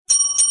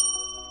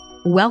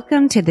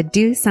Welcome to the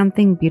Do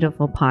Something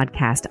Beautiful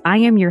podcast. I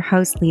am your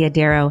host, Leah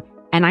Darrow,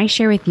 and I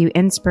share with you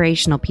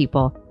inspirational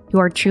people who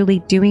are truly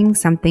doing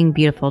something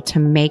beautiful to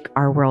make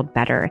our world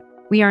better.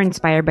 We are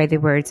inspired by the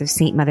words of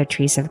Saint Mother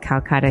Teresa of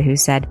Calcutta, who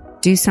said,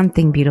 do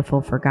something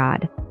beautiful for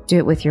God. Do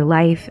it with your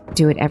life,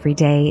 do it every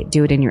day,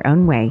 do it in your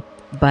own way,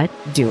 but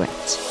do it.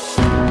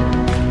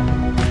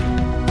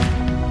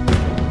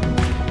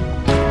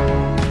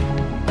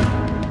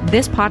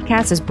 This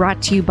podcast is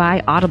brought to you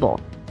by Audible.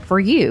 For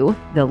you,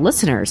 the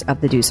listeners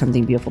of the Do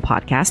Something Beautiful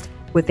podcast,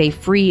 with a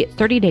free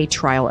 30-day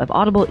trial of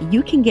Audible,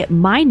 you can get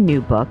my new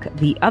book,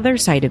 The Other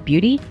Side of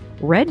Beauty,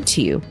 read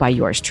to you by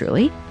yours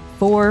truly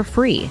for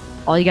free.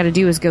 All you got to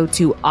do is go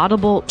to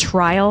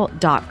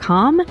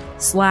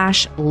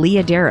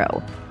audibletrial.com/Leah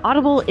Darrow.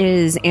 Audible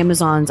is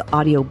Amazon's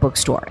audio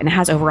bookstore, and it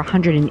has over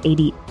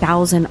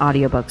 180,000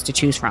 audiobooks to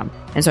choose from.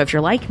 And so if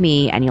you're like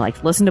me and you like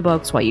to listen to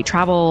books while you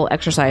travel,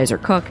 exercise, or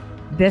cook,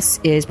 this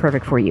is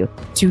perfect for you.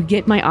 To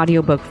get my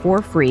audiobook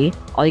for free,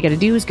 all you got to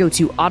do is go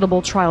to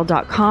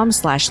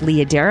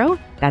audibletrial.com/Leah Darrow.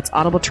 That's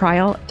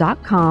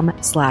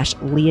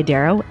audibletrial.com/Leah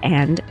Darrow,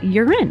 and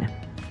you're in.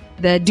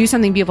 The Do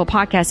Something Beautiful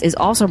podcast is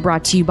also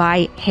brought to you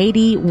by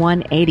Haiti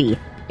 180.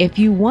 If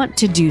you want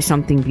to do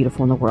something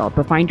beautiful in the world,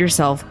 but find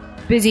yourself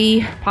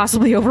busy,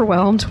 possibly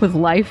overwhelmed with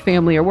life,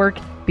 family, or work,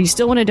 but you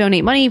still want to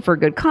donate money for a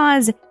good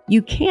cause,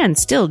 you can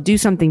still do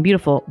something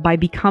beautiful by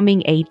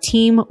becoming a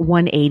Team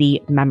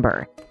 180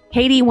 member.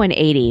 Haiti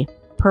 180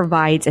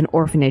 provides an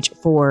orphanage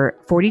for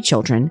 40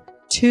 children,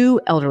 2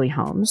 elderly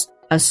homes,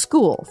 a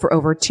school for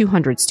over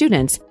 200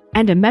 students,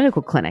 and a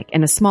medical clinic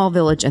in a small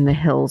village in the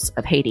hills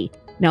of Haiti.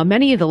 Now,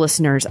 many of the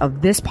listeners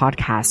of this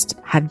podcast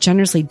have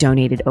generously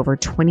donated over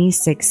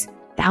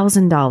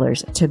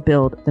 $26,000 to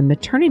build the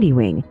maternity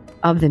wing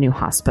of the new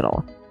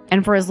hospital.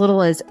 And for as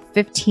little as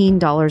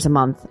 $15 a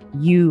month,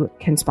 you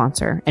can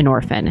sponsor an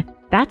orphan.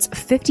 That's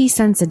 50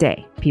 cents a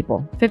day,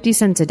 people, 50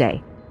 cents a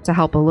day, to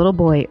help a little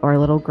boy or a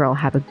little girl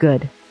have a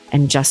good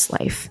and just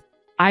life.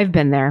 I've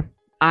been there.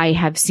 I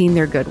have seen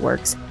their good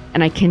works,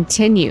 and I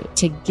continue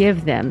to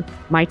give them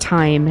my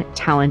time,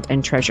 talent,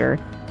 and treasure.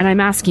 And I'm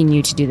asking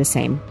you to do the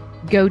same.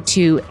 Go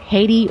to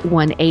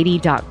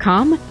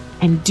Haiti180.com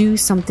and do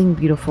something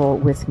beautiful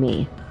with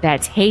me.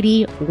 That's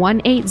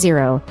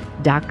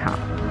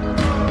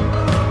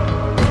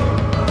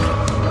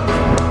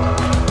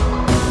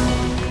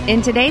Haiti180.com.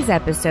 In today's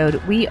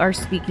episode, we are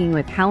speaking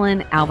with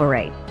Helen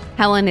Alvarez.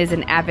 Helen is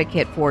an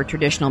advocate for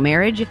traditional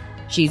marriage.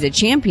 She's a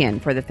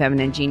champion for the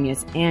feminine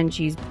genius, and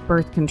she's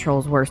birth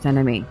control's worst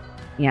enemy.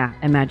 Yeah,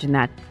 imagine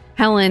that.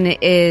 Helen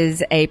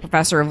is a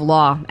professor of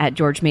law at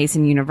George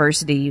Mason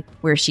University,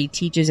 where she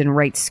teaches and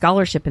writes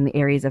scholarship in the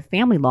areas of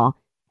family law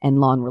and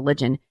law and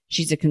religion.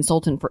 She's a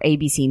consultant for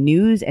ABC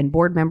News and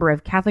board member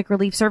of Catholic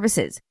Relief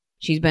Services.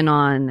 She's been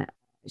a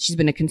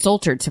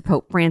consultor to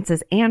Pope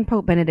Francis and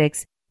Pope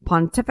Benedict's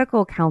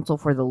Pontifical Council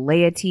for the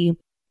Laity.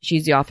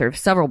 She's the author of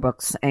several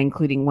books,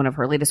 including one of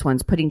her latest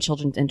ones, Putting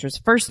Children's Interests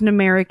First in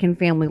American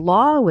Family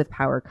Law, With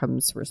Power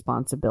Comes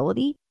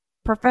Responsibility.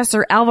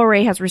 Professor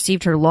Alvarez has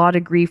received her law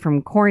degree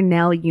from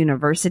Cornell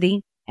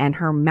University and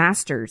her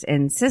master's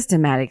in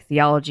systematic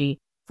theology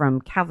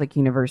from Catholic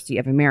University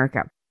of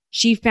America.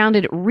 She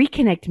founded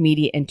Reconnect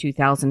Media in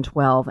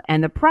 2012,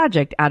 and the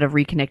project out of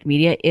Reconnect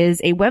Media is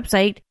a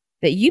website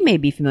that you may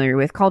be familiar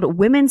with called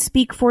Women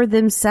Speak for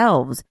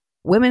Themselves.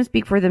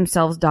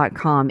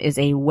 WomenSpeakForThemselves.com is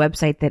a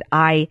website that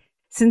I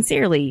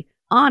sincerely,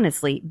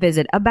 honestly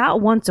visit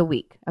about once a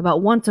week.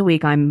 About once a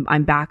week, I'm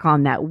back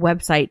on that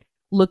website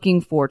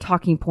looking for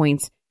talking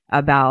points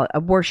about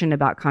abortion,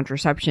 about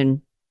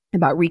contraception,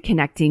 about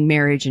reconnecting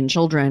marriage and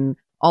children,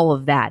 all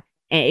of that.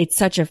 And it's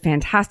such a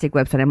fantastic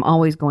website. I'm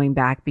always going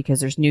back because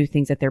there's new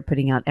things that they're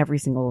putting out every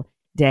single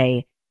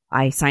day.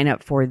 I sign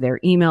up for their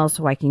emails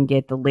so I can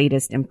get the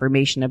latest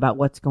information about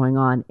what's going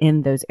on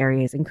in those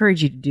areas. I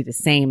encourage you to do the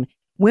same.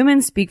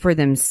 Women Speak for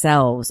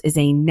Themselves is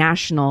a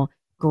national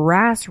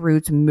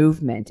grassroots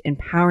movement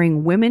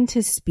empowering women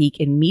to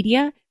speak in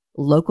media,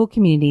 local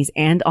communities,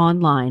 and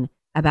online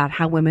about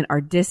how women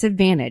are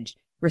disadvantaged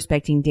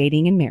respecting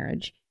dating and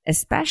marriage,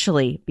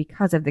 especially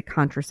because of the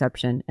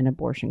contraception and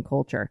abortion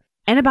culture,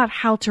 and about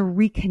how to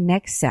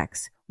reconnect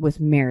sex with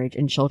marriage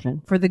and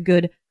children for the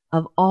good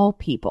of all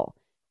people.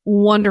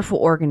 Wonderful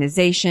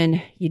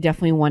organization. You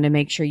definitely want to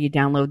make sure you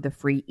download the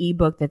free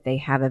ebook that they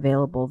have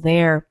available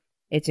there.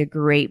 It's a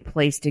great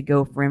place to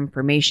go for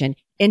information.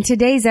 In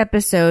today's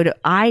episode,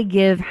 I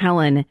give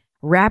Helen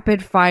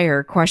rapid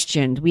fire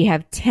questions. We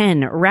have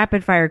 10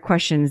 rapid fire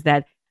questions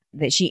that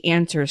she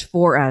answers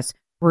for us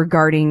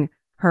regarding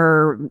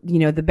her,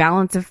 the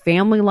balance of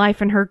family life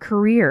and her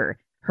career,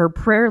 her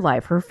prayer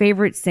life, her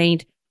favorite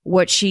saint,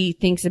 what she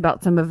thinks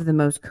about some of the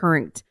most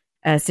current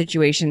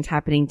situations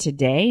happening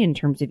today in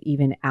terms of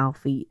even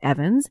Alfie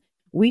Evans.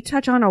 We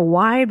touch on a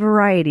wide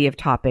variety of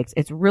topics.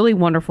 It's really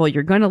wonderful.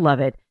 You're going to love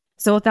it.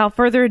 So without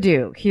further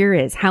ado, here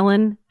is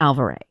Helen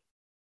Alvarez.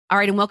 All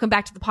right, and welcome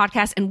back to the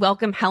podcast, and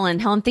welcome, Helen.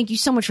 Helen, thank you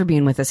so much for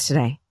being with us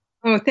today.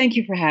 Oh, thank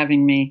you for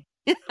having me.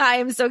 I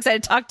am so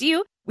excited to talk to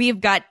you. We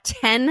have got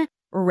 10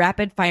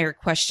 rapid fire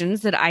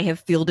questions that I have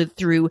fielded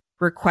through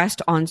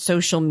request on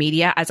social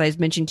media. As I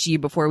mentioned to you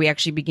before we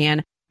actually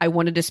began, I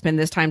wanted to spend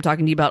this time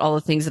talking to you about all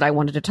the things that I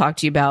wanted to talk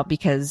to you about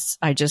because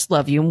I just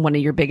love you. I'm one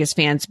of your biggest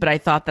fans, but I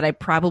thought that I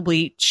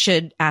probably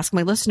should ask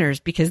my listeners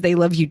because they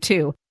love you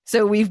too.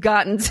 So we've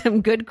gotten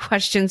some good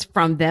questions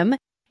from them,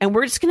 and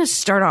we're just going to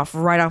start off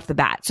right off the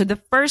bat. So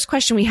the first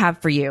question we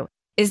have for you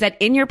is that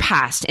in your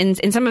past, and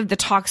in some of the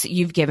talks that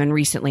you've given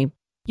recently,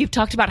 you've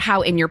talked about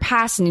how in your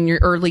past and in your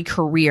early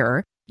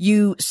career,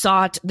 you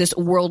sought this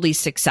worldly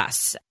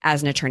success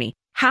as an attorney.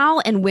 How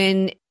and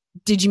when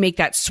did you make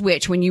that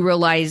switch when you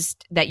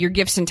realized that your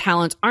gifts and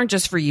talents aren't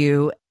just for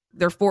you,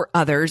 they're for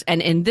others?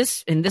 And in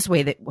this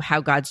way, that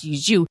how God's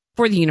used you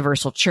for the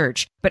universal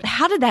church. But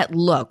how did that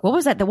look? What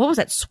was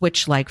that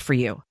switch like for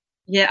you?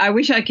 Yeah, I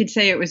wish I could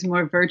say it was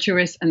more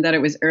virtuous and that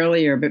it was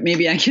earlier, but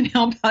maybe I can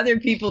help other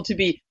people to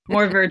be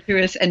more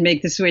virtuous and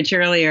make the switch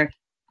earlier.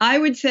 I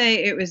would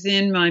say it was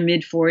in my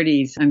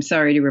mid-40s. I'm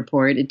sorry to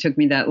report it took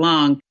me that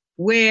long,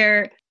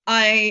 where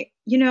I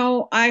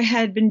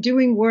had been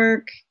doing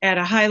work at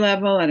a high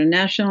level, at a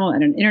national,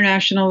 at an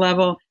international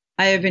level.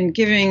 I have been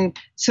giving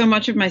so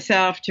much of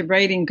myself to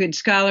writing good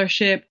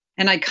scholarship,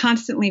 and I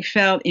constantly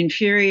felt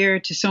inferior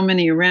to so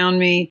many around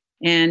me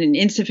and an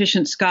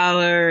insufficient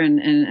scholar.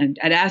 And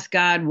I'd ask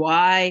God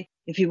why,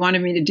 if he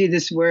wanted me to do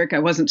this work, I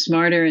wasn't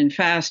smarter and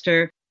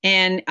faster.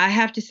 And I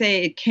have to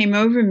say, it came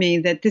over me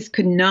that this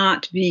could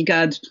not be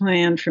God's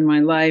plan for my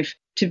life,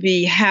 to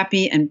be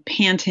happy and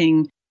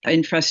panting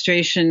in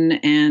frustration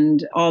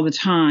and all the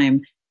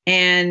time.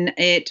 And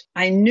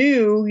I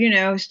knew,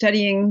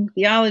 studying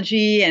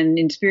theology and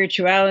in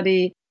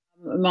spirituality,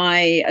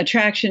 my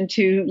attraction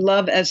to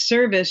love as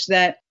service,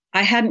 that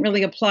I hadn't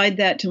really applied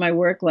that to my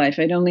work life.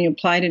 I'd only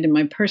applied it in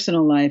my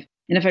personal life.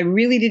 And if I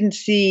really didn't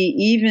see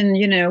even,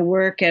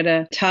 work at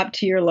a top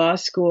tier law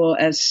school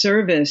as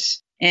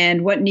service,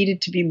 and what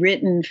needed to be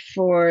written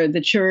for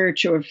the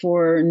church or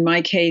for, in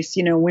my case,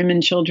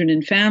 women, children,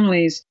 and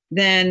families,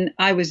 then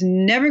I was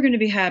never going to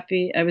be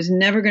happy. I was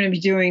never going to be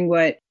doing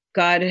what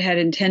God had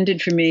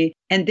intended for me.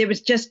 And there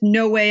was just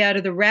no way out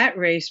of the rat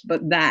race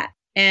but that.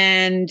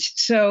 And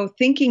so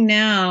thinking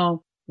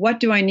now, what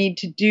do I need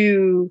to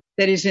do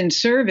that is in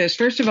service?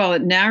 First of all,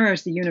 it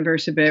narrows the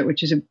universe a bit,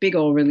 which is a big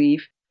old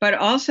relief. But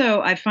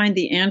also I find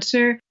the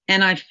answer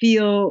and I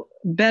feel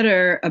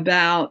better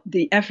about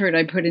the effort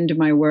I put into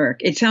my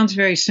work. It sounds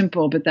very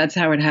simple, but that's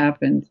how it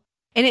happened.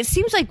 And it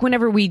seems like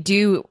whenever we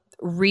do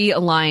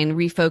realign,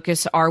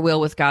 refocus our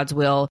will with God's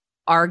will,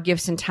 our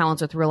gifts and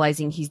talents with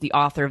realizing he's the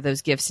author of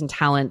those gifts and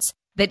talents,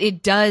 that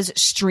it does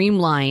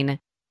streamline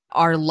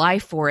our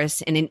life for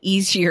us in an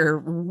easier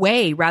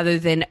way rather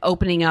than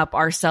opening up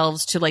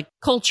ourselves to like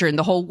culture and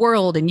the whole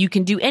world. And you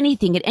can do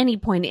anything at any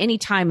point, any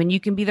time. And you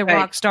can be the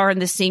rock star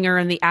and the singer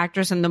and the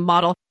actress and the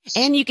model.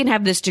 And you can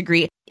have this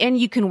degree and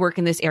you can work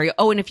in this area.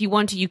 Oh, and if you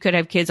want to, you could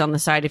have kids on the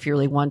side if you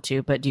really want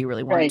to. But do you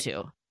really want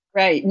to?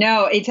 Right.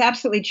 No, it's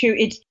absolutely true.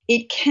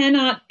 It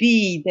cannot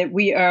be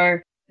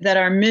that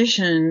our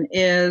mission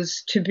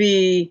is to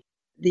be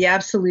the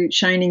absolute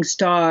shining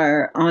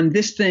star on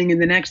this thing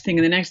and the next thing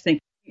and the next thing.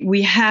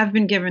 We have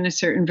been given a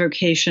certain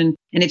vocation,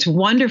 and it's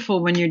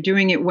wonderful when you're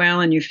doing it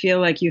well and you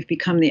feel like you've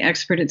become the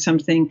expert at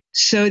something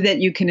so that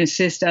you can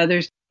assist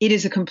others. It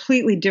is a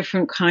completely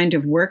different kind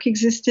of work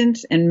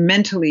existence, and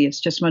mentally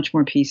it's just much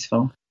more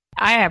peaceful.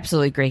 I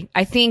absolutely agree.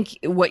 I think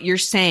what you're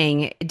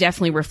saying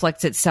definitely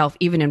reflects itself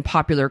even in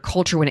popular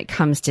culture when it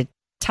comes to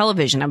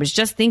television. I was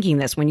just thinking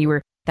this when you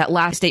were, that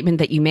last statement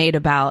that you made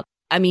about,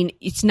 I mean,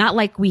 it's not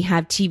like we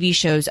have TV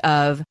shows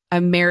of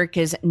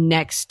America's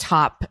Next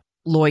Top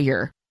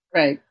Lawyer.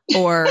 Right.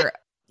 Or, like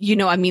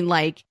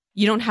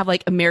you don't have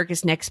like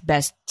America's Next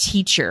Best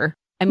Teacher.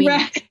 I mean,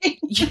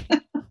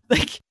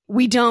 like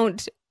we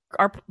don't,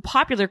 our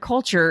popular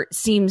culture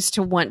seems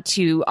to want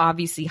to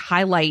obviously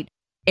highlight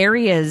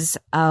areas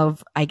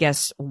of, I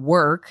guess,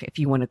 work, if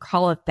you want to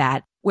call it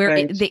that, where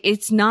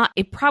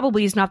it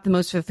probably is not the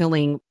most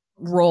fulfilling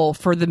role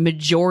for the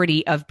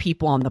majority of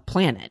people on the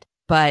planet.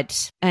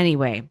 But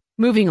anyway,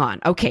 moving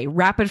on. Okay.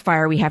 Rapid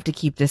fire. We have to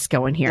keep this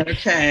going here.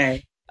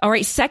 Okay. All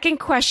right. Second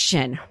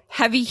question.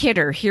 Heavy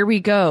hitter. Here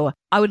we go.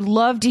 I would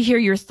love to hear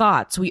your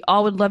thoughts. We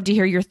all would love to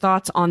hear your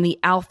thoughts on the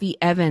Alfie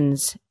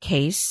Evans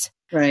case.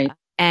 Right.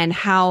 And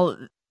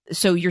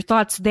so your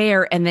thoughts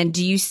there. And then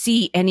do you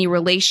see any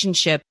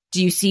relationship?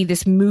 Do you see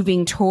this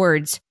moving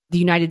towards the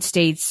United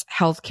States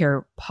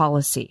healthcare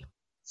policy?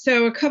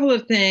 So a couple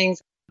of things.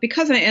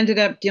 Because I ended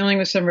up dealing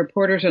with some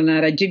reporters on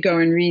that, I did go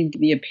and read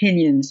the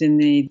opinions in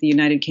the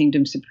United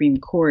Kingdom Supreme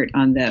Court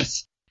on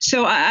this.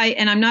 So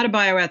I'm not a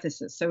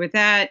bioethicist. So with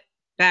that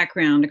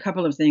background, a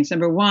couple of things.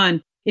 Number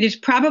one, it is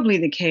probably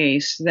the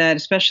case that,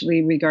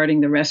 especially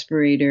regarding the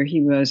respirator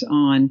he was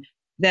on,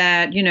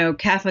 that,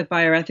 Catholic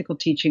bioethical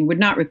teaching would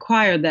not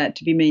require that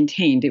to be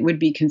maintained. It would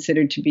be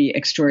considered to be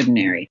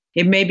extraordinary.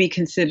 It may be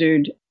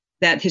considered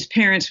that his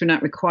parents were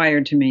not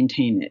required to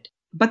maintain it,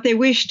 but they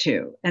wish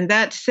to. And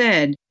that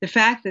said, the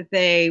fact that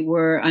they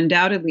were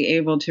undoubtedly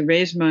able to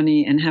raise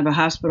money and have a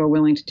hospital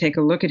willing to take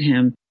a look at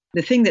him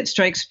the thing that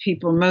strikes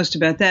people most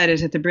about that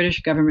is that the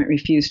British government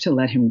refused to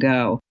let him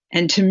go.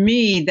 And to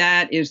me,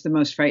 that is the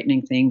most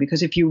frightening thing,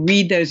 because if you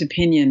read those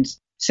opinions,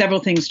 several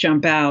things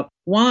jump out.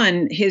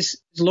 One, his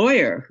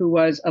lawyer,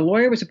 was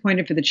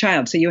appointed for the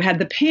child. So you had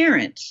the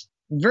parents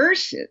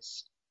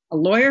versus a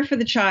lawyer for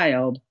the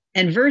child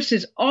and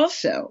versus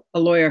also a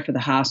lawyer for the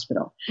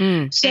hospital.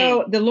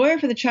 So the lawyer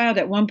for the child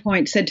at one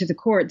point said to the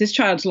court, this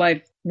child's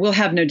life will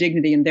have no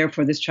dignity and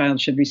therefore this child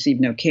should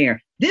receive no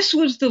care. This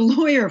was the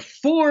lawyer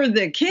for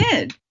the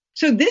kid.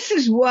 So this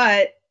is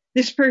what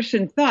this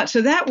person thought.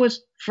 So that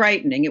was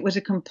frightening. It was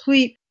a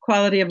complete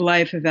quality of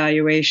life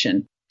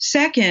evaluation.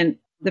 Second,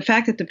 the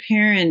fact that the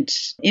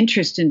parents'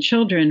 interest in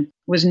children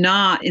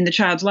in the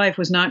child's life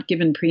was not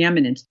given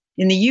preeminence.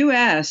 In the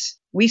U.S.,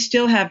 we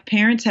still have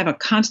parents have a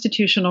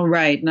constitutional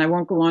right, and I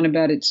won't go on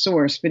about its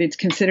source, but it's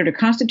considered a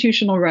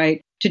constitutional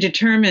right to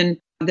determine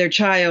their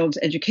child's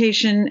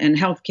education and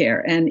health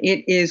care. And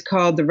it is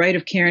called the right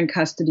of care and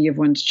custody of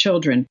one's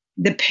children.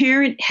 The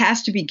parent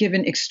has to be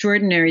given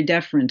extraordinary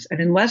deference.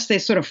 And unless they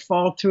sort of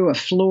fall through a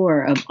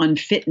floor of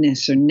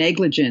unfitness or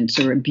negligence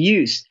or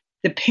abuse,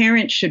 the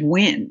parent should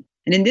win.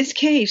 And in this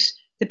case,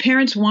 the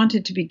parents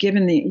wanted to be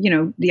given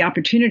the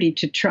opportunity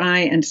to try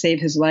and save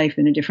his life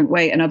in a different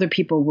way, and other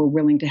people were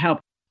willing to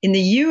help. In the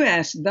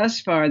U.S., thus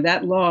far,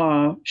 that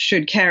law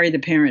should carry the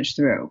parents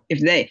through.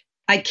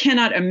 I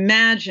cannot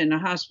imagine a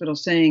hospital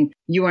saying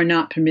you are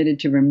not permitted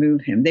to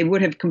remove him. They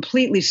would have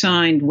completely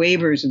signed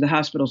waivers of the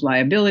hospital's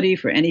liability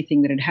for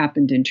anything that had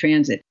happened in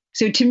transit.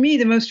 So to me,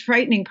 the most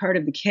frightening part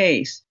of the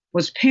case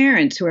was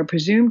parents who are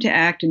presumed to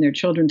act in their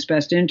children's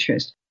best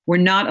interest were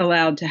not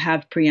allowed to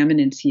have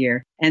preeminence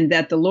here, and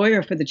that the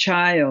lawyer for the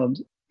child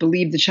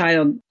believed the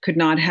child could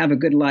not have a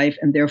good life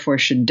and therefore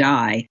should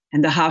die,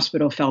 and the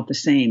hospital felt the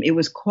same. It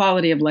was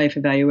quality of life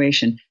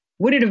evaluation.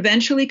 Would it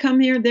eventually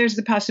come here? There's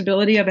the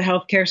possibility of a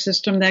healthcare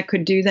system that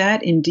could do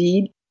that,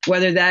 indeed.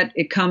 Whether that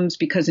it comes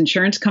because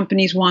insurance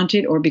companies want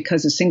it or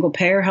because a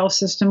single-payer health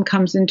system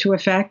comes into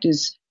effect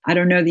I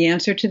don't know the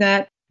answer to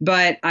that.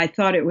 But I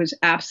thought it was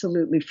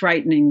absolutely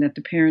frightening that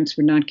the parents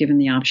were not given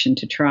the option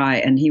to try,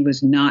 and he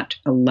was not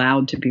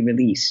allowed to be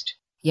released.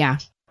 Yeah,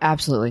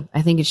 absolutely.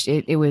 I think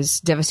it was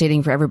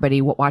devastating for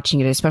everybody watching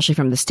it, especially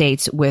from the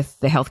States with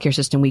the healthcare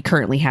system we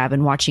currently have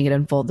and watching it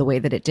unfold the way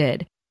that it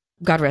did.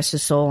 God rest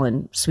his soul,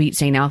 and sweet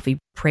St. Alfie,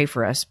 pray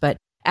for us. But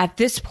at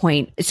this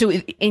point, so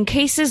in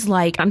cases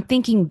like, I'm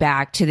thinking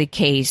back to the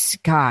case,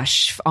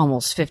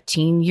 almost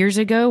 15 years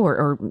ago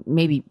or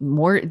maybe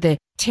more, the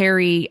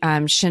Terry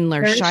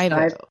Schindler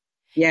Schiavo.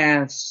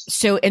 Yes.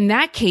 So in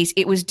that case,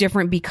 it was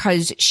different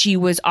because she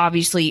was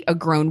obviously a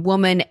grown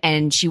woman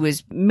and she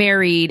was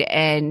married,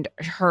 and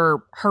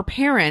her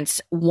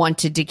parents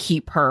wanted to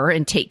keep her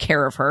and take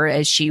care of her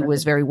as she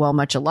was very well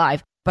much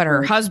alive. But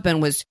her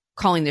husband was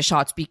calling the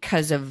shots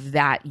because of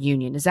that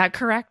union. Is that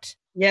correct?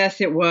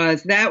 Yes, it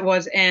was. That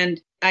was, and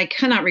I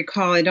cannot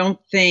recall. I don't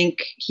think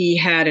he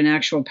had an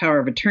actual power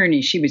of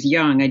attorney. She was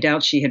young. I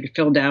doubt she had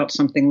filled out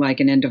something like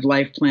an end of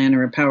life plan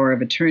or a power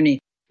of attorney.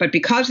 But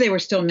because they were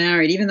still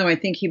married, even though I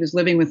think he was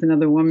living with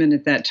another woman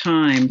at that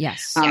time,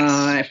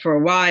 for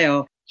a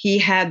while, he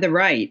had the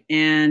right.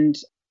 And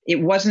it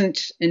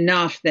wasn't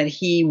enough that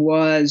he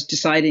was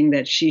deciding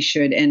that she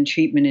should end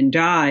treatment and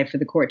die for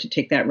the court to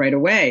take that right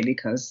away,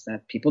 because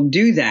people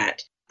do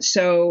that.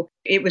 So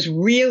it was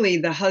really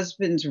the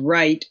husband's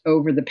right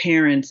over the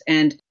parents,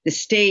 and the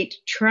state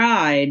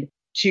tried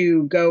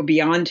to go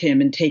beyond him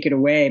and take it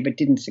away, but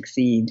didn't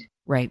succeed.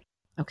 Right.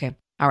 Okay.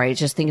 All right.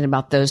 Just thinking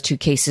about those two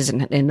cases,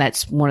 and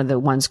that's one of the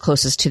ones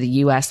closest to the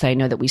U.S. that I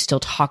know that we still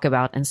talk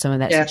about, and some of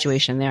that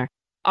situation there.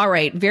 All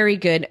right. Very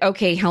good.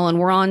 Okay, Helen,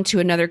 we're on to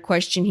another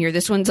question here.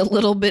 This one's a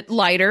little bit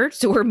lighter.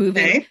 So we're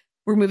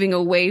moving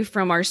away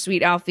from our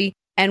sweet Alfie,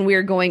 and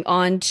we're going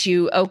on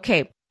to,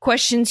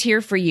 questions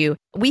here for you.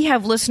 We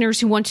have listeners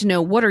who want to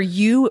know, what are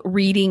you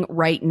reading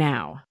right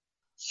now?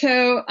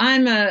 So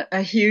I'm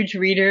a huge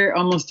reader,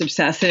 almost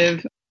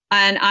obsessive.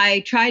 And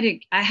I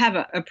have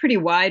a pretty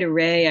wide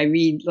array. I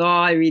read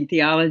law, I read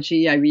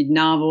theology, I read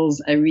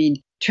novels, I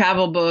read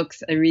travel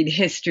books, I read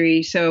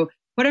history. So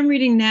what I'm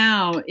reading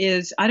now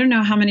is, I don't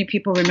know how many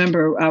people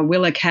remember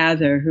Willa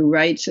Cather, who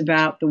writes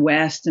about the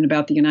West and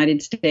about the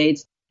United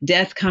States.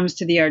 Death Comes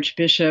to the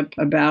Archbishop,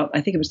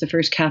 I think it was the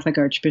first Catholic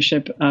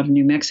Archbishop of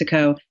New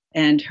Mexico,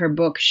 and her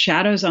book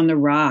Shadows on the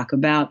Rock,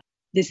 about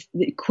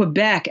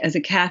Quebec as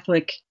a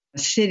Catholic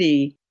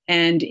city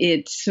and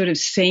its sort of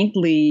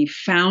saintly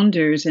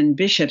founders and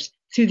bishops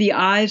through the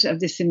eyes of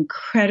this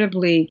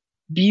incredibly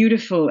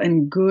beautiful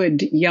and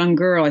good young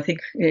girl. I think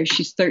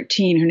she's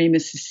 13. Her name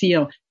is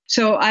Cecile.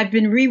 So I've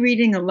been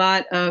rereading a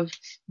lot of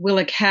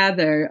Willa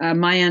Cather,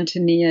 My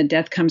Antonia,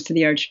 Death Comes to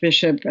the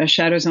Archbishop,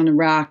 Shadows on the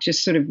Rock,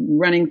 just sort of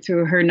running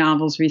through her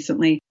novels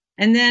recently.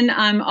 And then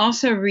I'm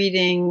also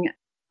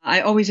I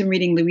always am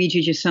reading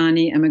Luigi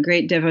Giussani. I'm a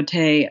great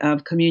devotee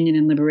of Communion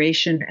and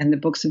Liberation and the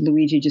books of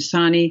Luigi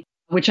Giussani,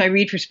 which I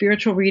read for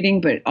spiritual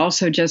reading, but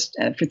also just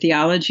for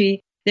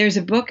theology. There's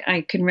a book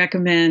I can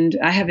recommend.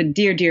 I have a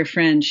dear, dear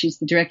friend. She's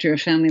the director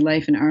of Family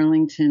Life in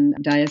Arlington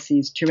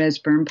Diocese, Therese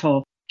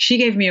Bernpohl. she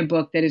gave me a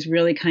book that is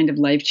really kind of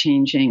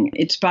life-changing.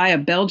 It's by a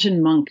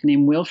Belgian monk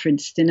named Wilfred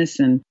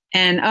Stinnesen.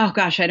 And oh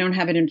gosh, I don't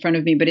have it in front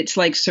of me, but it's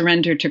like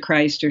Surrender to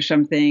Christ or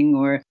something.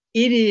 Or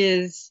it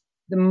is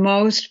the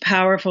most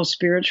powerful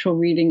spiritual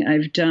reading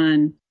I've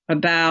done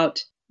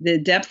about the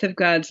depth of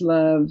God's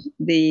love,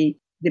 the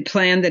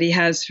plan that he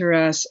has for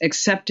us,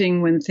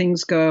 accepting when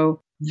things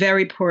go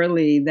very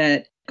poorly,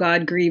 that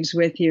God grieves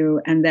with you,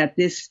 and that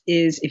this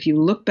is, if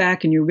you look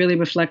back and you really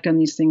reflect on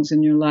these things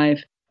in your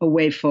life, a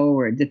way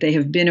forward, that they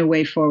have been a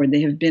way forward.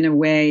 They have been a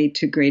way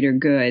to greater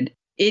good.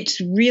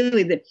 It's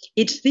really,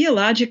 it's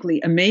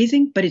theologically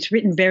amazing, but it's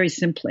written very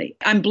simply.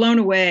 I'm blown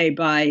away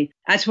by,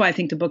 that's why I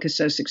think the book is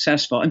so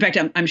successful. In fact,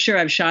 I'm sure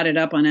I've shot it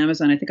up on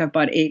Amazon. I think I've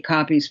bought 8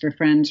 copies for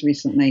friends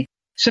recently.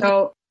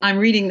 So I'm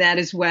reading that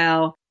as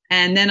well.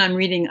 And then I'm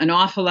reading an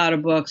awful lot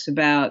of books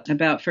about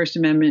First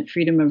Amendment,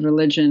 freedom of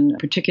religion,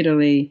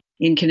 particularly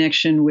in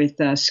connection with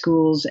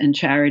schools and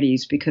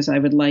charities, because I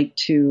would like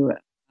to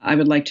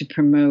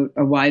promote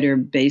a wider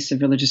base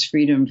of religious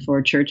freedom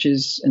for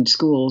churches and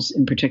schools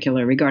in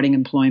particular regarding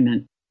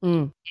employment.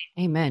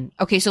 Amen.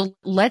 Okay, so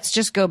let's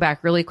just go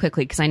back really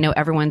quickly, because I know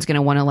everyone's going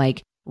to want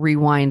to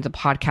rewind the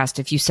podcast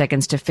a few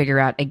seconds to figure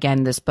out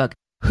again this book.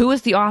 Who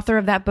is the author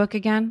of that book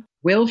again?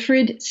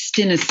 Wilfred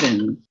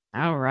Stinnesen.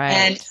 All right.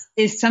 And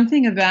it's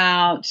something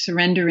about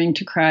surrendering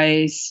to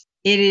Christ.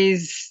 It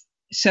is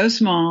so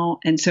small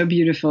and so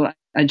beautiful.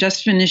 I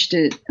just finished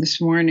it this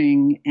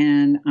morning,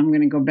 and I'm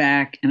going to go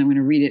back and I'm going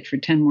to read it for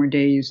 10 more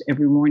days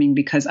every morning,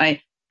 because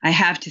I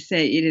have to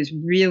say it has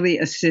really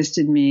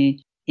assisted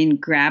me in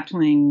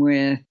grappling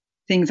with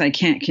things I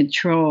can't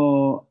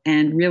control,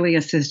 and really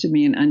assisted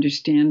me in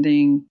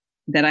understanding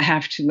that I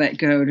have to let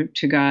go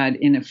to God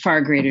in a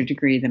far greater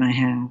degree than I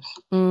have.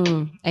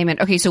 Amen.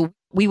 Okay, so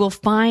we will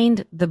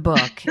find the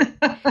book.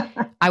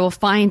 I will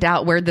find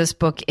out where this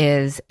book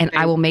is, and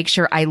I will make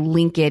sure I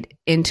link it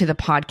into the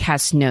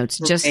podcast notes,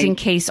 just in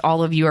case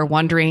all of you are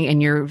wondering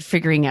and you're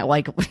figuring out,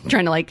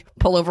 trying to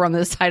pull over on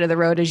the side of the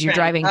road as you're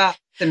driving. Oh,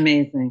 it's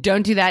amazing.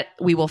 Don't do that.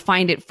 We will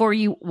find it for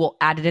you. We'll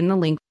add it in the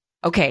link.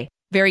 Okay,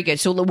 very good.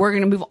 So we're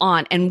going to move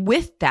on. And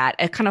with that,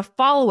 a kind of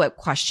follow-up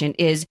question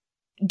is,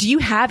 do you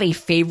have a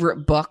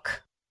favorite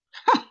book?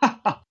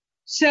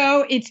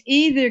 So it's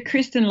either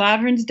Kristin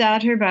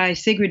Lavransdatter by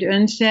Sigrid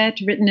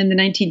Undset, written in the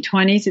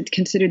 1920s. It's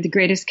considered the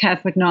greatest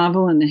Catholic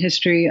novel in the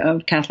history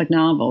of Catholic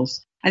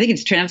novels. I think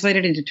it's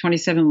translated into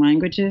 27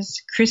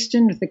 languages.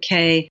 Kristin with a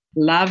K,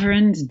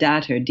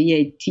 Lavransdatter,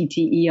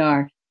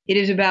 D-A-T-T-E-R. It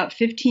is about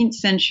 15th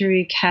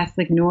century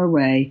Catholic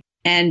Norway.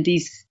 And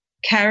these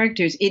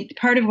characters,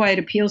 part of why it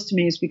appeals to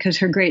me is because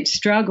her great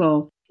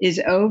struggle is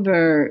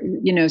over,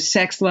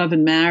 sex, love,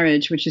 and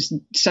marriage, which is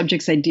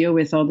subjects I deal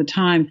with all the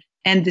time.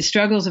 And the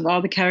struggles of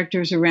all the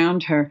characters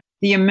around her,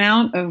 the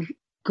amount of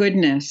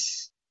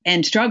goodness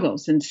and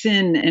struggles and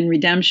sin and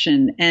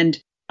redemption and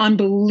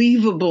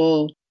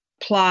unbelievable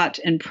plot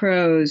and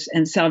prose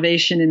and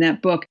salvation in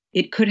that book.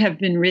 It could have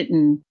been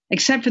written,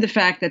 except for the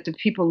fact that the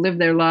people live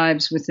their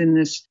lives within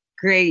this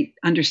great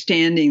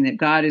understanding that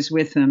God is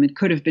with them. It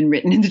could have been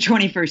written in the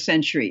 21st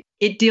century.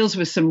 It deals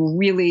with some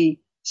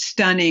really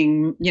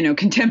stunning,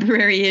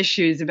 contemporary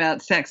issues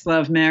about sex,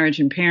 love, marriage,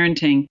 and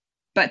parenting.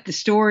 But the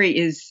story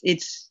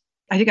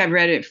I think I've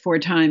read it 4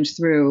 times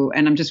through,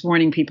 and I'm just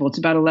warning people, it's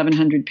about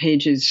 1,100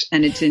 pages,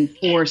 and it's in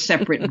 4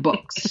 separate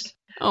books.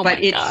 Oh but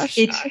my gosh.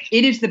 It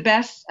is the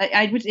best.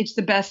 It's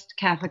the best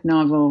Catholic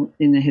novel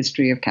in the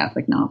history of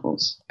Catholic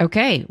novels.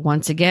 Okay.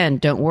 Once again,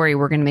 don't worry.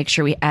 We're going to make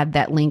sure we add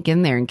that link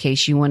in there in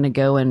case you want to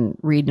go and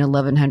read an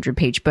 1,100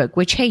 page book,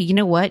 which, hey, you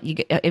know what?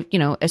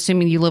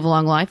 Assuming you live a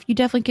long life, you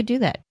definitely could do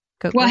that.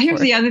 Well, here's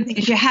the other thing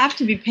is you have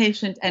to be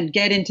patient and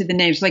get into the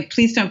names.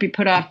 Please don't be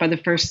put off by the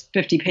first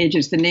 50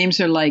 pages. The names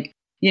are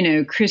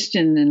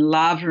Kristin and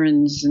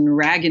Lavrans and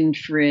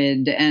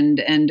Ragnfrid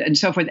and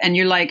so forth. And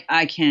you're like,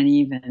 I can't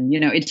even,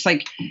 it's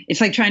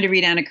like trying to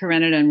read Anna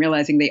Karenina and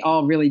realizing they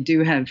all really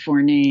do have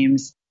 4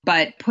 names.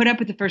 But put up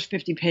with the first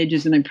 50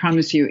 pages, and I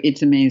promise you,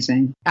 it's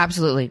amazing.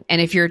 Absolutely. And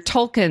if you're a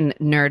Tolkien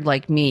nerd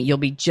like me, you'll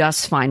be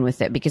just fine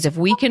with it. Because if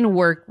we can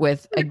work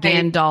with a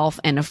Gandalf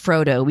and a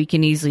Frodo, we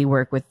can easily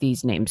work with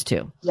these names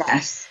too.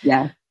 Yes.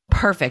 Yeah.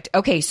 Perfect.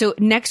 Okay. So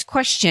next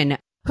question.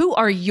 Who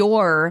are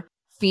your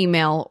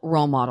female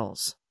role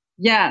models?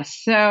 Yes.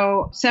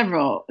 So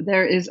several.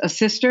 There is a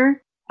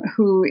sister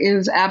who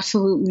is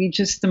absolutely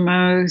just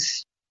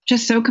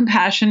so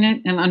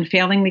compassionate and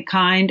unfailingly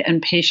kind and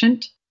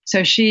patient.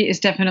 So she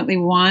is definitely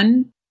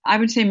one. I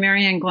would say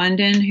Marianne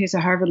Glendon, who's a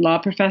Harvard law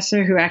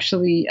professor who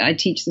I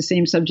teach the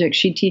same subject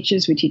she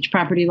teaches. We teach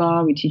property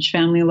law. We teach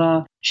family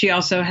law. She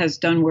also has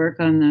done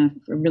work on the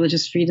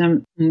religious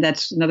freedom. And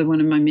that's another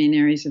one of my main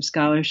areas of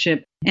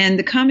scholarship. And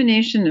the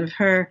combination of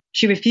her,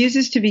 she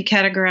refuses to be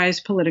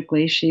categorized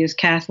politically. She is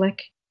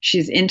Catholic.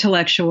 She's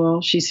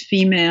intellectual. She's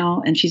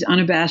female. And she's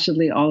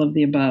unabashedly all of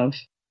the above.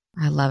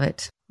 I love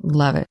it.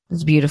 Love it.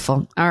 It's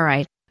beautiful. All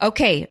right.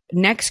 Okay.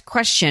 Next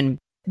question.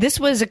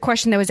 This was a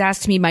question that was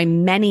asked to me by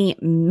many,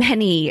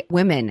 many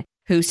women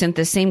who sent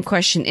the same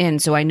question in.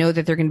 So I know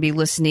that they're going to be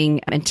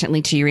listening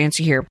intently to your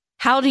answer here.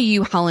 How do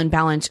you, Helen,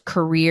 balance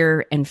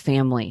career and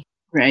family?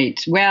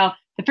 Right. Well,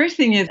 the first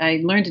thing is I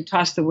learned to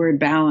toss the word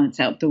balance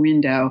out the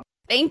window.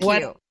 Thank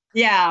you.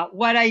 Yeah.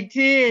 What I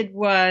did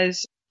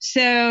was,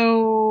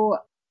 so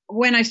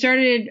when I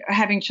started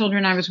having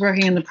children, I was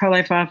working in the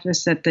pro-life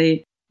office at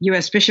the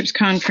U.S. Bishops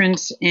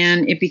Conference,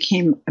 and it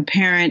became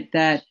apparent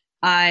that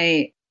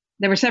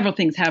there were several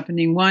things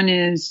happening. One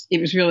is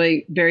it was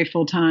really very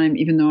full-time,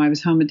 even though I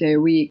was home a day a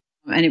week,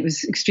 and it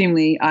was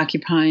extremely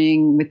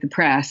occupying with the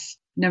press.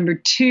 Number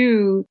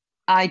two,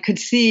 I could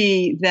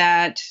see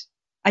that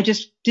I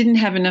just didn't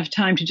have enough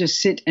time to just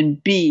sit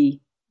and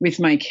be with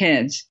my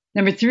kids.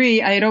 Number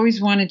three, I had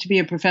always wanted to be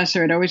a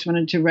professor. I'd always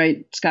wanted to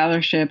write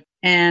scholarship,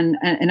 and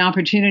an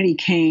opportunity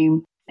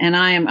came. And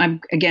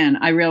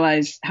I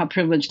realize how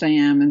privileged I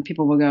am, and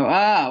people will go,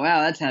 oh,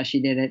 well, that's how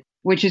she did it,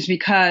 which is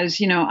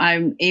because,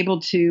 I'm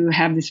able to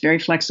have this very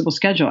flexible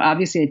schedule.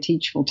 Obviously, I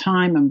teach full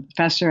time. I'm a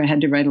professor. I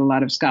had to write a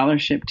lot of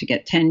scholarship to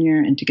get tenure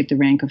and to get the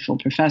rank of full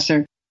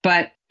professor.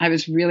 But I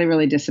was really,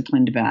 really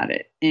disciplined about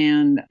it.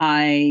 And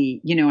I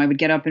would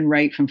get up and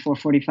write from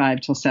 4:45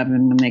 till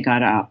 7 when they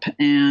got up.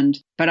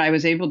 But I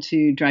was able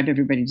to drive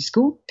everybody to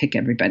school, pick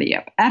everybody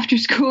up after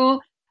school,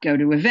 go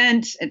to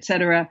events,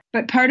 etc.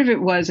 But part of it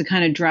was a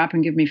kind of drop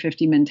and give me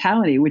 50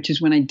 mentality, which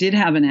is when I did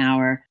have an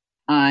hour,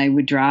 I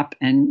would drop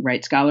and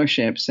write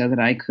scholarship so that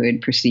I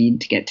could proceed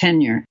to get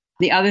tenure.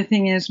 The other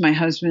thing is my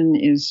husband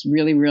is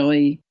really,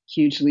 really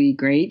hugely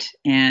great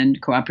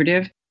and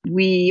cooperative.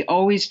 We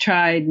always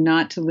tried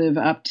not to live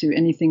up to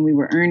anything we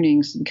were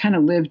earning. So we kind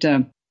of lived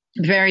a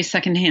very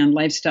secondhand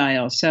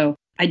lifestyle. So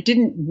I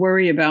didn't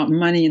worry about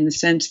money in the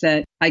sense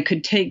that I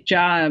could take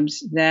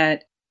jobs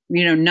that,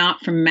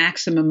 not for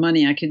maximum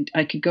money. I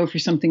could go for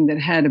something that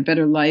had a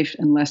better life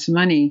and less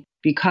money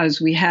because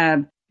we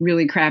have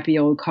really crappy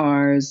old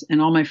cars and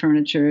all my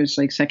furniture is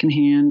like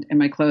secondhand and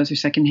my clothes are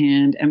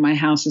secondhand and my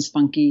house is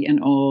funky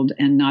and old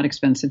and not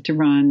expensive to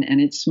run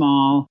and it's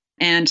small.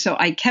 And so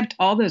I kept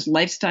all those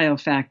lifestyle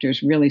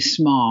factors really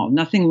small,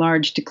 nothing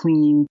large to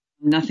clean,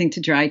 nothing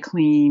to dry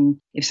clean.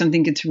 If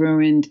something gets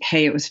ruined,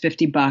 hey, it was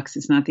 $50.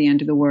 It's not the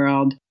end of the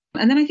world.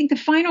 And then I think the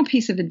final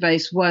piece of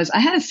advice was I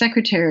had a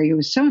secretary who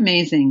was so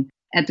amazing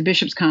at the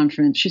Bishops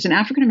Conference. She's an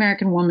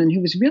African-American woman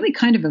who was really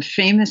kind of a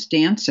famous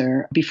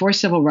dancer before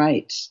civil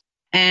rights.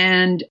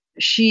 And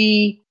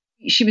she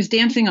was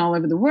dancing all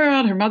over the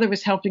world. Her mother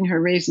was helping her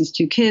raise these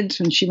two kids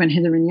when she went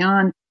hither and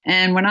yon.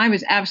 And when I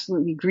was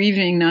absolutely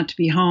grieving not to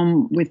be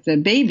home with the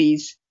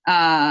babies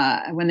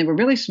when they were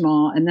really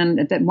small, and then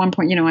at that one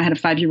point, I had a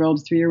 5-year-old,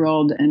 a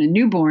 3-year-old, and a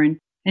newborn.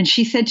 And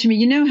she said to me,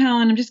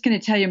 Helen, I'm just going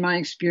to tell you my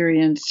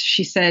experience.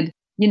 She said,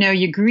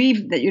 you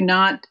grieve that you're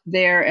not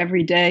there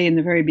every day in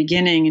the very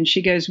beginning. And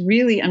she goes,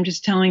 really, I'm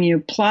just telling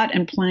you, plot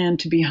and plan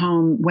to be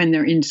home when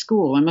they're in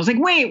school. And I was like,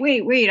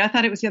 wait. I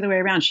thought it was the other way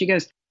around. She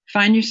goes,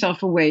 find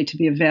yourself a way to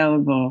be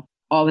available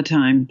all the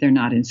time they're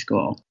not in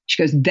school.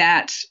 She goes,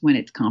 that's when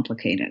it's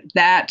complicated.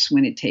 That's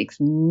when it takes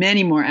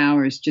many more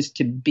hours just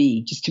to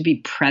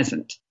be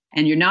present.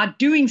 And you're not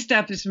doing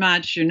stuff as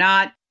much. You're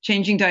not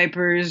changing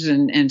diapers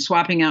and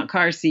swapping out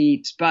car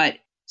seats. But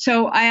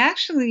so I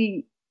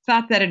actually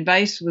thought that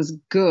advice was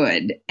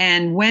good.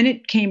 And when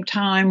it came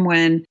time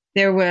when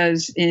there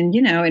was and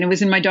it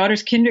was in my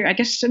daughter's I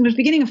guess it was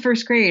beginning of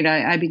first grade,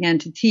 I began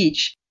to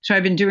teach. So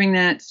I've been doing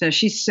that. So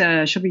she's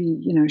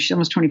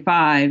almost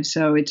 25.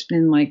 So it's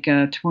been like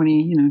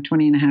 20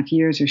 and a half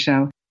years or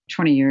so,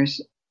 20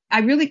 years.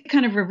 I really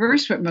kind of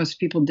reversed what most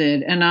people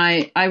did. And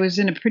I was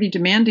in a pretty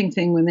demanding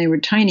thing when they were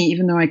tiny,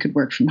 even though I could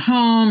work from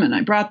home and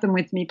I brought them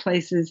with me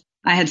places.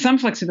 I had some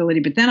flexibility,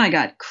 but then I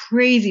got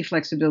crazy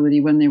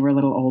flexibility when they were a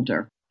little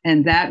older.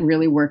 And that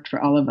really worked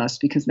for all of us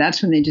because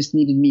that's when they just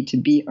needed me to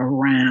be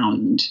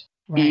around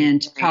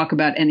and to talk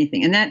about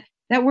anything. And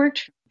that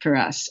worked for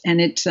us.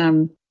 And it's,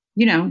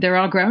 they're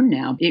all grown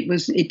now.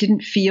 It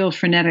didn't feel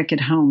frenetic at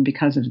home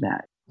because of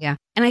that. Yeah.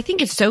 And I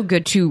think it's so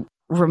good to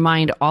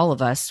remind all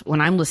of us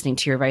when I'm listening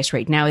to your advice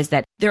right now is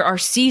that there are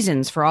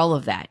seasons for all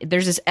of that.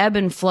 There's this ebb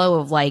and flow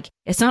of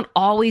it's not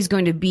always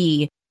going to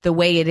be the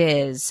way it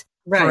is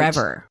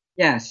forever.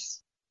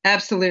 Yes,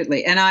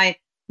 absolutely. And I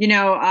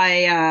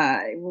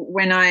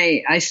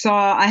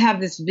have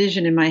this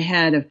vision in my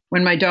head of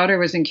when my daughter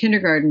was in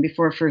kindergarten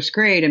before first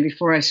grade and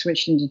before I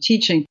switched into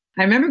teaching.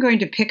 I remember going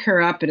to pick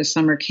her up at a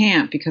summer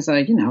camp because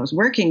I was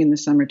working in the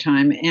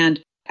summertime, and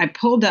I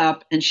pulled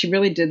up and she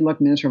really did look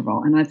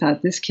miserable. And I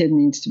thought, this kid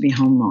needs to be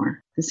home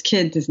more. This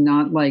kid does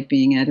not like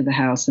being out of the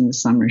house in the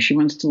summer. She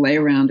wants to lay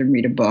around and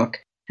read a book.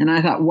 And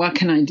I thought, what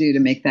can I do to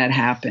make that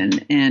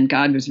happen? And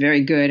God was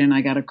very good. And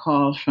I got a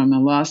call from a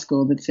law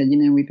school that said,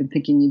 we've been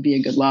thinking you'd be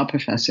a good law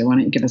professor. Why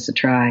don't you give us a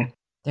try?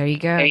 There you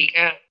go.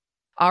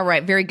 All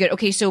right. Very good.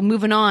 Okay. So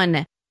moving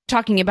on,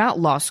 talking about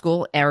law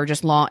school or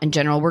just law in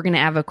general, we're going to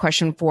have a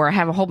question I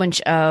have a whole bunch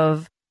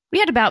of, we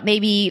had about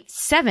maybe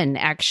 7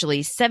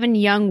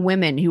 young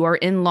women who are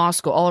in law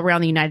school all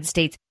around the United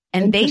States.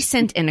 And they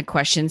sent in a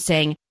question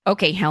saying,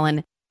 okay,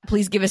 Helen,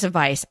 please give us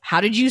advice.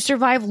 How did you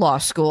survive law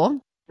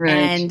school? Right.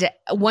 And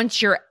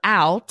once you're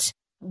out,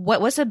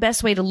 what's the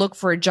best way to look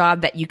for a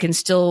job that you can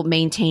still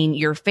maintain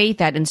your faith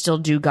at and still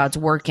do God's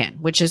work in?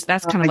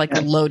 That's kind of like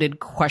a loaded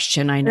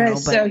question, I know,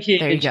 That's but so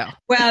huge. There you go.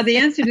 Well, the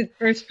answer to the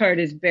first part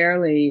is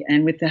barely,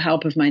 and with the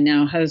help of my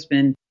now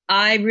husband.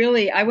 I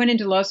went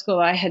into law school.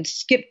 I had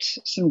skipped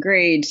some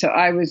grades. So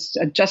I was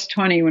just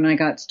 20 when I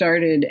got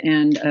started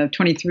and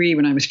 23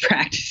 when I was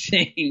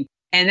practicing.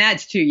 And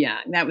that's too young.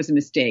 That was a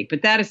mistake.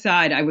 But that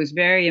aside, I was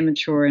very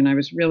immature and I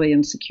was really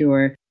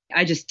insecure.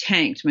 I just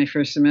tanked my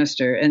first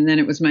semester. And then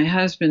it was my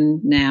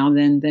husband now,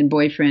 then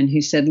boyfriend,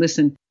 who said,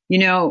 listen,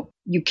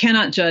 you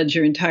cannot judge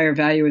your entire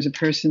value as a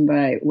person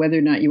by whether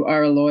or not you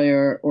are a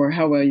lawyer or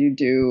how well you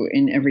do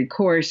in every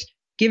course.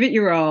 Give it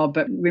your all,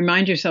 but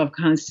remind yourself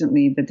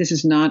constantly that this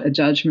is not a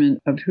judgment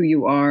of who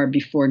you are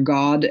before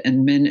God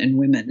and men and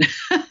women,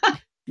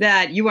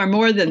 that you are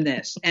more than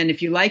this. And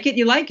if you like it,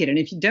 you like it. And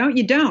if you don't,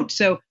 you don't.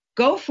 So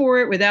go for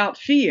it without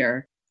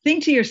fear.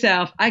 Think to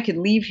yourself, I could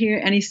leave here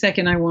any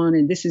second I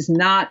wanted. This is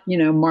not,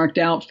 marked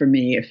out for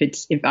me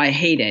if I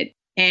hate it.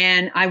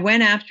 And I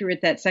went after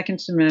it that second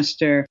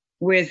semester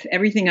with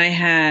everything I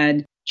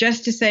had,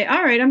 just to say,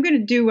 all right, I'm going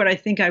to do what I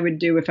think I would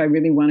do if I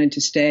really wanted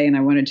to stay and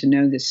I wanted to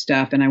know this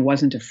stuff and I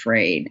wasn't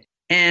afraid.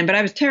 But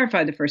I was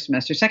terrified the first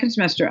semester. Second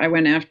semester, I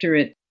went after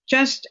it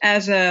just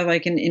as an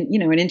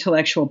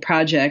intellectual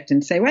project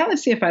and say, well,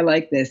 let's see if I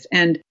like this.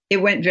 And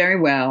it went very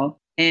well.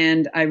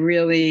 And I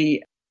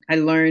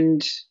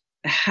learned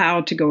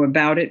how to go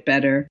about it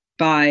better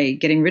by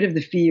getting rid of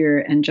the fear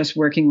and just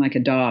working like a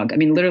dog. I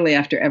mean, literally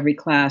after every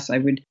class,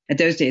 at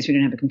those days, we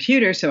didn't have a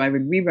computer, so I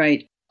would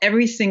rewrite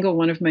every single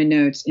one of my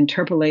notes,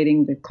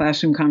 interpolating the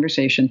classroom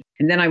conversation.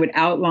 And then I would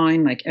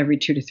outline like every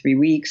 2 to 3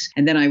 weeks.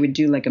 And then I would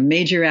do like a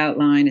major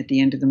outline at the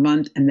end of the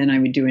month. And then I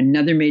would do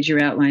another major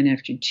outline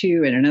after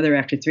 2 and another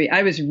after 3.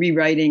 I was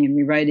rewriting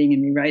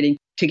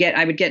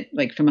I would get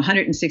like from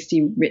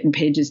 160 written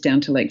pages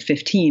down to like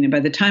 15. And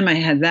by the time I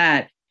had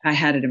that, I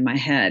had it in my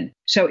head.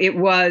 So it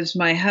was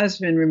my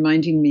husband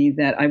reminding me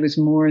that I was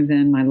more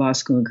than my law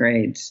school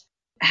grades.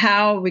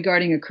 How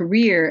regarding a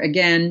career,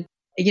 again,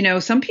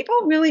 some people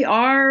really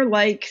are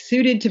like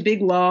suited to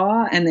big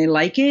law and they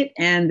like it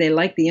and they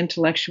like the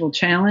intellectual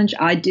challenge.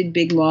 I did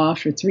big law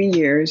for 3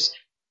 years.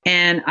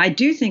 And I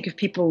do think if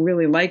people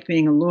really like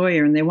being a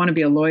lawyer and they want to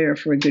be a lawyer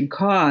for a good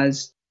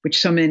cause,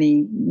 which so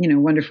many,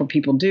 wonderful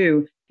people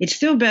do, it's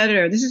still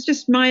better. This is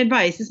just my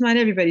advice. It's not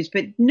everybody's,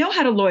 but know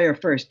how to lawyer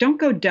first. Don't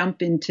go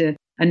dump into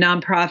a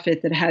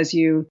nonprofit that has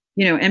you,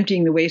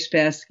 emptying the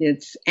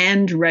wastebaskets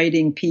and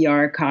writing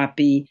PR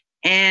copy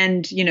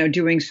and,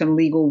 doing some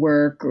legal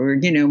work or,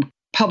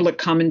 public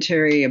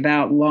commentary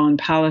about law and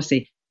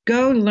policy.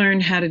 Go learn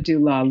how to do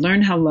law,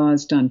 learn how law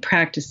is done,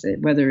 practice it,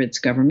 whether it's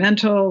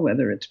governmental,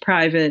 whether it's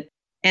private.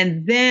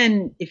 And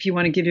then if you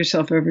want to give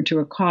yourself over to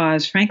a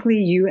cause,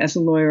 frankly, you as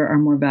a lawyer are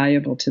more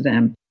valuable to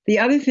them. The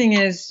other thing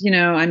is,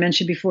 I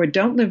mentioned before,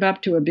 don't live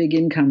up to a big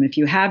income. If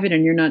you have it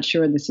and you're not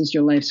sure this is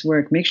your life's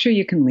work, make sure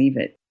you can leave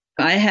it.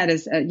 I had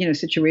a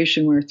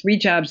situation where 3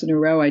 jobs in a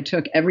row I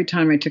took. Every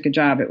time I took a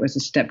job, it was a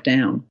step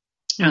down.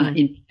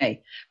 In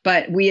pay.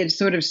 But we had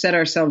sort of set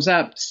ourselves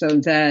up so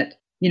that,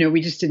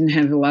 we just didn't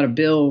have a lot of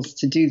bills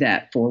to do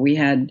that for. We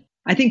had,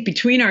 I think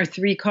between our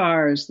 3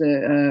 cars,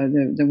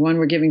 the one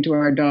we're giving to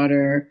our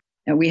daughter,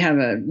 and we have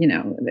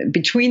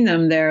between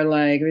them, they're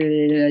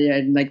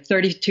like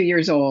 32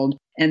 years old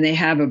and they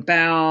have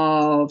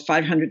about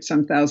 500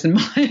 some thousand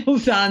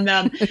miles on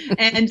them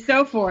and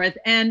so forth.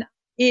 And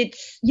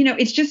it's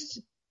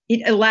just,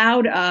 it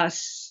allowed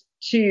us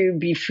to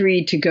be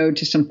free to go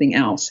to something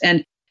else.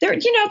 And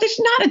there's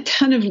not a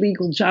ton of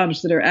legal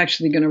jobs that are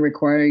actually going to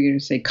require you to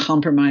say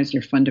compromise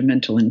your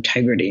fundamental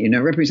integrity,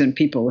 represent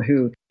people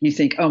who you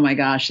think, oh my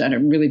gosh, I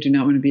really do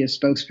not want to be a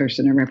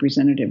spokesperson or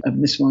representative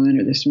of this woman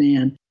or this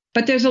man.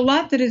 But there's a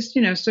lot that is,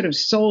 sort of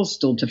soul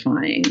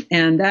stultifying,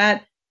 and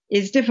that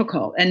is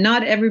difficult. And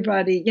not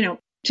everybody,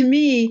 to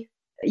me,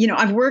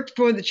 I've worked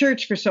for the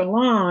church for so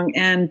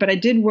long, but I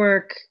did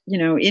work,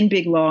 in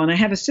big law. And I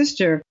have a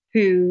sister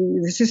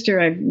the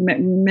sister I've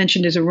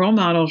mentioned as a role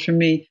model for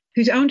me,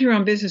 who's owned her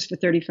own business for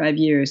 35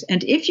 years.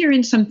 And if you're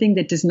in something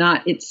that does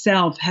not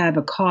itself have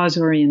a cause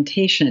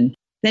orientation,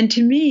 then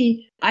to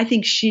me, I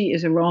think she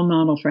is a role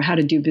model for how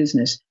to do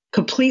business.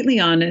 Completely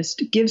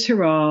honest, gives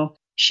her all.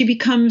 She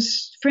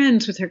becomes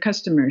friends with her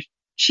customers.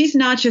 She's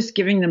not just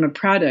giving them a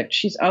product.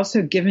 She's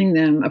also giving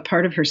them a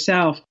part of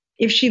herself.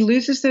 If she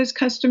loses those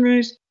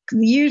customers,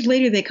 years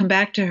later, they come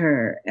back to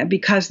her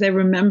because they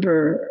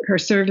remember her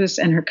service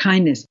and her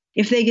kindness.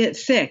 If they get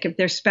sick, if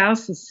their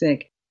spouse is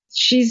sick,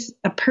 she's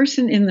a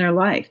person in their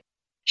life.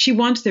 She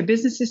wants their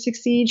business to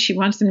succeed. She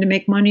wants them to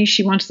make money.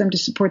 She wants them to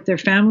support their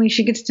family.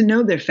 She gets to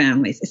know their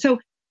families. So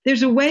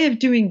there's a way of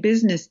doing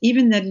business,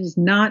 even that is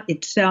not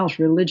itself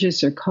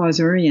religious or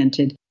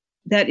cause-oriented,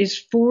 that is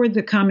for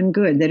the common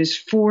good, that is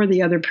for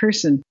the other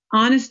person.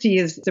 Honesty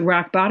is the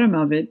rock bottom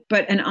of it,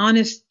 but an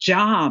honest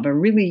job, a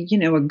really,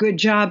 a good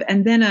job,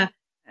 and then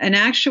an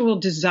actual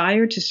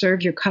desire to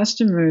serve your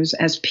customers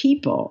as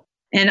people.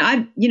 And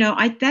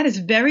that is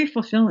very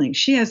fulfilling.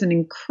 She has an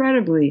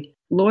incredibly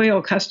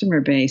loyal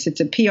customer base. It's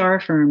a PR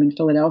firm in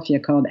Philadelphia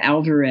called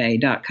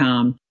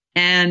Alvarez.com.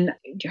 And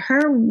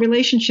her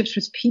relationships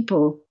with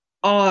people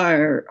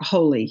are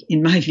holy,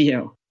 in my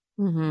view.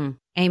 Mm-hmm.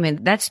 Amen.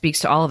 That speaks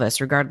to all of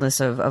us, regardless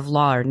of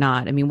law or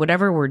not. I mean,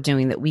 whatever we're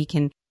doing, that we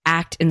can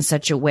act in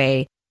such a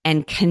way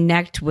and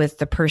connect with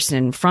the person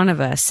in front of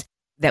us,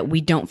 that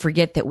we don't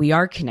forget that we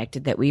are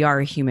connected, that we are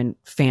a human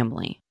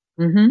family.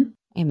 Mm-hmm.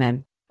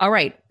 Amen. All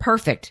right.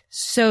 Perfect.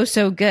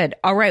 So good.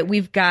 All right.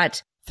 We've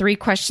got 3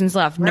 questions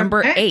left.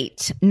 Number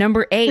 8.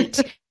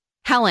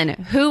 Helen,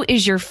 who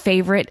is your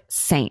favorite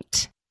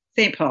saint?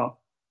 St. Paul.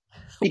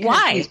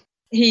 Why?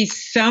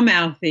 He's so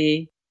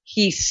mouthy.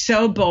 He's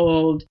so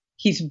bold.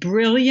 He's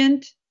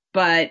brilliant,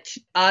 but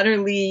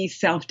utterly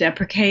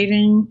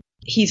self-deprecating.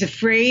 He's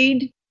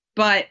afraid,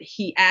 but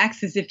he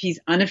acts as if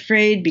he's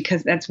unafraid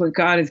because that's what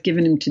God has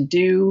given him to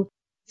do.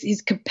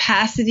 His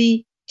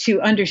capacity to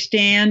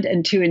understand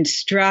and to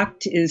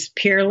instruct is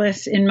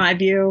peerless, in my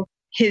view.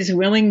 His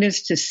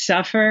willingness to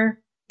suffer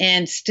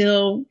and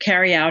still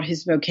carry out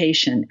his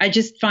vocation. I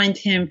just find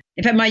him,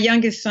 in fact, my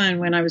youngest son,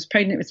 when I was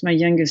pregnant with my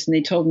youngest and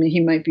they told me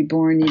he might be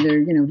born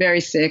either,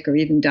 very sick or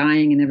even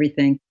dying and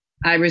everything,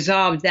 I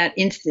resolved that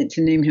instant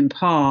to name him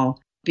Paul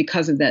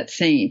because of that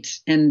saint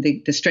and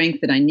the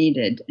strength that I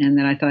needed and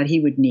that I thought he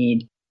would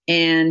need.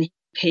 And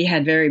he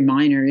had very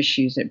minor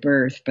issues at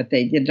birth, but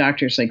the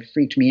doctors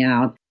freaked me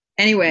out.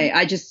 Anyway,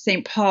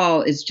 St.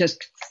 Paul is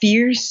just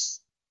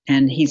fierce,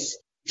 and he's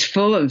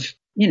full of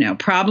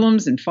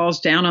problems and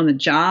falls down on the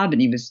job.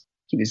 And he was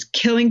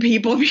killing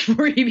people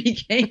before he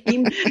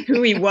became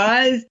who he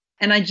was.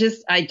 And I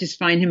just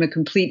find him a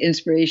complete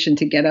inspiration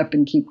to get up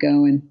and keep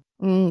going.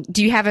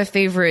 Do you have a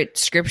favorite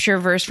scripture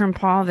verse from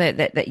Paul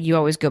that you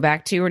always go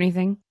back to or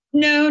anything?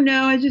 No,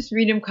 I just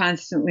read him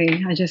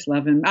constantly. I just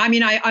love him. I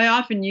mean, I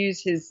often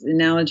use his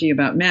analogy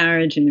about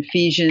marriage in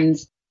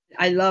Ephesians.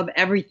 I love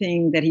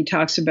everything that he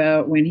talks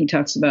about when he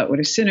talks about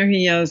what a sinner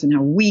he is and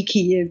how weak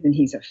he is and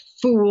he's a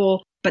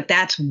fool. But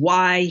that's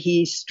why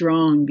he's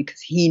strong,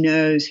 because he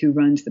knows who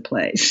runs the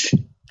place.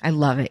 I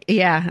love it.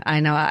 Yeah, I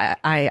know.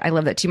 I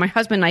love that too. My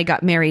husband and I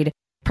got married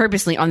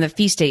purposely on the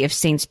feast day of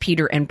Saints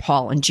Peter and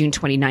Paul on June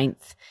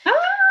 29th. Oh,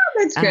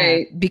 that's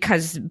great.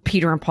 Because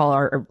Peter and Paul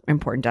are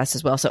important to us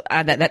as well. So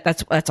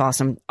that's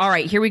awesome. All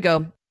right, here we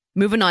go.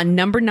 Moving on.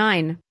 Number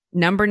nine.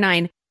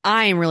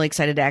 I am really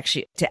excited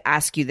to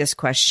ask you this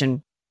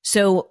question.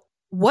 So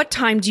what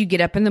time do you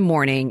get up in the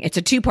morning? It's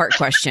a 2-part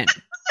question.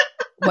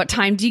 What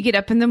time do you get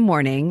up in the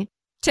morning?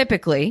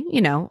 Typically,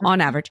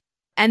 on average.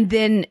 And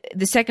then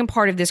the second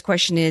part of this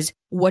question is,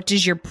 what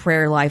does your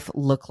prayer life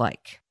look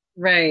like?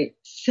 Right.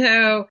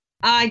 So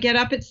I get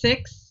up at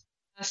 6,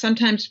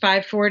 sometimes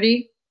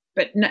 5:40,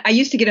 but I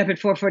used to get up at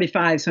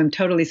 4:45, so I'm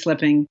totally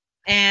slipping.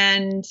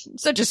 And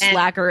such a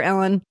slacker,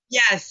 Ellen.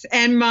 Yes.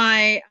 And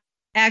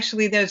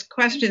those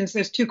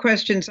 2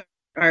 questions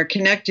are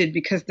connected,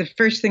 because the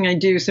first thing I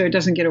do so it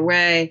doesn't get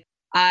away,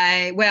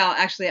 I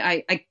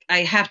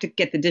have to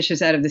get the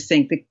dishes out of the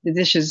sink. The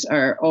dishes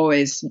are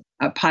always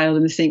piled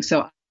in the sink.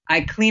 So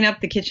I clean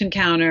up the kitchen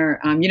counter.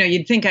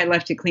 You'd think I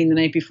left it clean the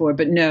night before,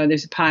 but no,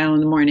 there's a pile in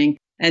the morning.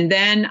 And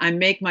then I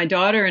make my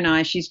daughter and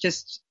I, she's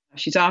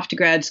off to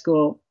grad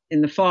school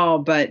in the fall,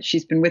 but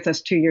she's been with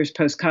us 2 years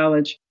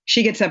post-college.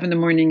 She gets up in the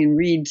morning and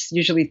reads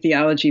usually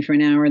theology for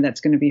an hour.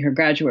 That's going to be her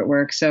graduate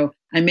work. So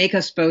I make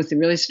us both a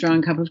really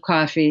strong cup of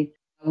coffee.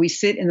 We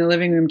sit in the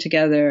living room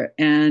together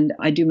and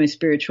I do my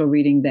spiritual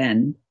reading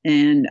then.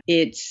 And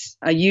it's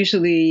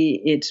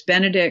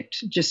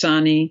Benedict,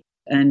 Giussani,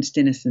 and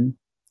Stinnison.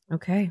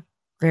 Okay.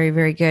 Very,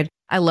 very good.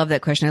 I love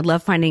that question. I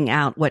love finding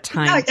out what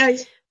time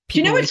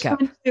people wake up.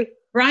 Fun too?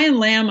 Brian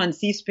Lamb on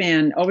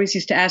C-SPAN always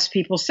used to ask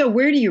people, so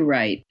where do you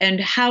write? And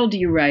how do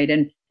you write?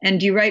 And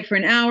do you write for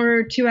an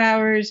hour, 2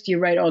 hours? Do you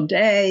write all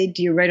day?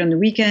 Do you write on the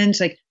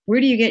weekends?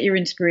 Where do you get your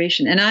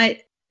inspiration? And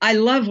I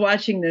love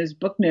watching those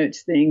book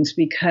notes things,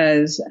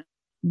 because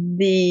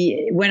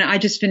when I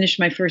just finished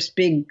my first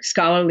big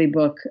scholarly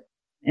book,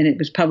 and it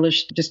was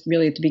published just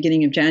really at the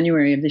beginning of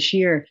January of this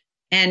year.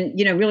 And,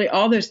 really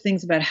all those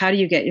things about how do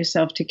you get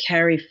yourself to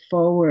carry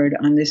forward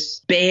on this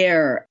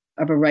bear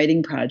of a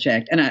writing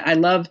project. And I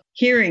love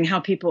hearing how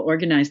people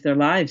organize their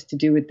lives to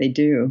do what they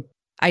do.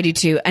 I do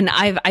too. And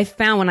I've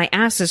found when I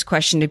ask this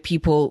question to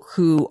people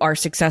who are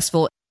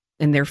successful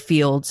in their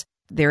fields,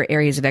 their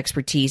areas of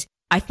expertise,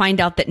 I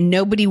find out that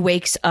nobody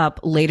wakes up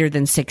later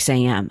than 6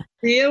 a.m.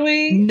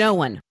 Really? No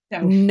one.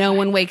 No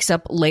one wakes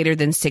up later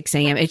than 6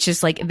 a.m. It's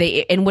just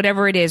and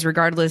whatever it is,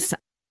 regardless,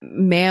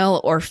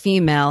 male or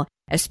female,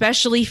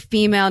 especially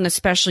female and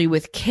especially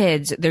with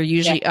kids, they're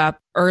usually up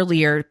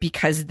earlier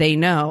because they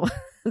know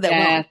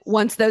that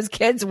once those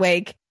kids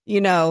wake,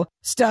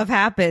 stuff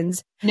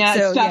happens.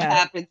 No, stuff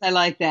happens. I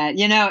like that.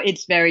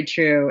 It's very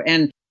true.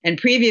 And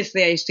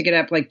previously I used to get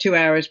up 2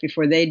 hours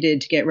before they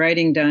did to get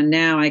writing done.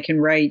 Now I can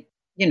write,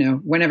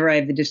 whenever I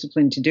have the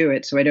discipline to do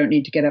it. So I don't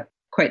need to get up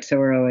quite so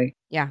early.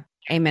 Yeah.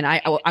 Amen.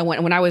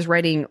 When I was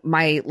writing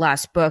my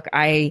last book,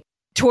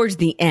 towards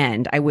the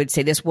end, I would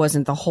say this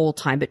wasn't the whole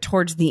time, but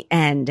towards the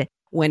end,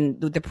 when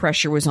the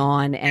pressure was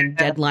on and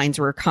deadlines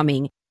were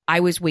coming, I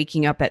was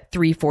waking up at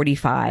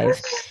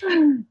 3:45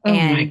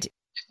 and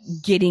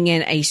getting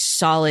in a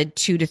solid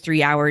 2 to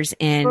 3 hours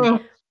in. Oh.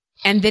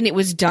 And then it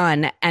was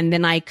done. And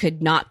then I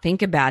could not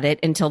think about it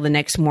until the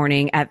next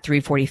morning at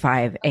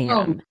 3:45 a.m.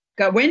 Oh,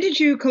 God. When did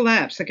you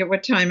collapse? Like at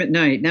what time at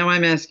night? Now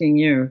I'm asking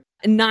you.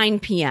 9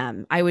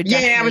 p.m. I would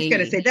I was going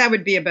to say that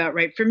would be about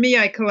right. For me,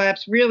 I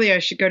collapsed. Really, I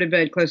should go to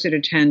bed closer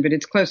to 10, but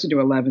it's closer to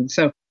 11.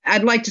 So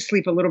I'd like to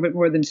sleep a little bit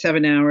more than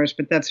 7 hours,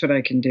 but that's what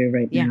I can do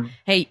right now.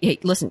 Hey,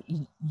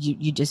 listen,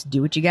 you just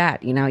do what you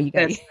got. You know, you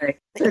got. That's right.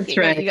 That's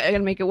right. You got to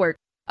make it work.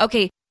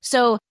 Okay,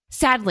 so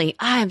sadly,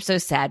 I'm so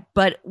sad,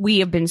 but we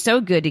have been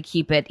so good to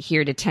keep it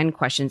here to 10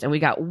 questions, and we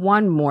got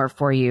one more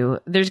for you.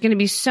 There's going to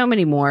be so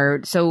many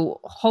more,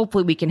 so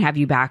hopefully we can have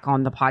you back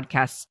on the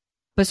podcast.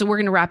 But so we're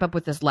going to wrap up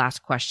with this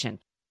last question.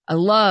 I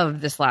love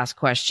this last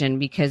question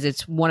because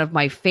it's one of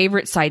my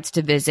favorite sites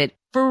to visit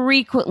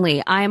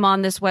frequently. I'm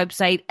on this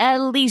website at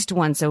least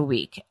once a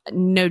week.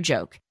 No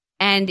joke.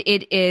 And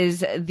it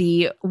is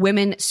the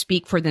Women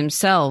Speak for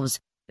Themselves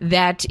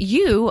that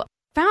you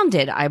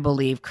founded, I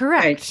believe.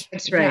 Correct? Right.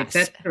 That's right. Yes.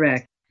 That's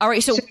correct. All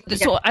right. So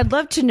I'd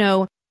love to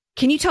know,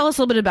 can you tell us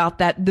a little bit about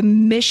that, the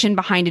mission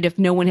behind it, if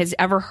no one has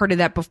ever heard of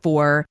that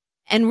before?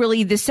 And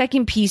really, the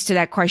second piece to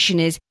that question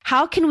is,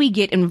 how can we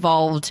get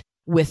involved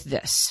with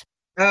this?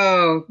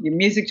 Oh, your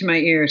music to my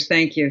ears.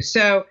 Thank you.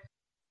 So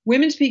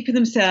Women Speak for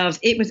Themselves.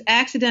 It was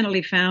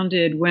accidentally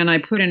founded when I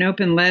put an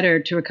open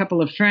letter to a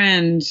couple of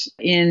friends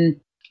in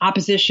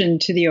opposition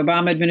to the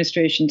Obama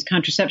administration's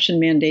contraception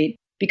mandate,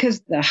 because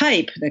the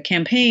hype, the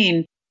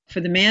campaign for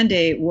the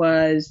mandate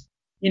was,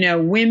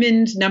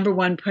 women's number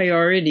one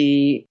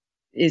priority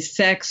is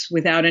sex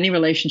without any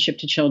relationship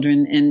to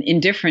children and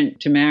indifferent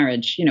to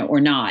marriage,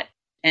 or not.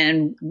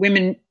 And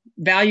women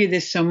value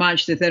this so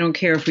much that they don't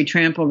care if we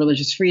trample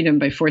religious freedom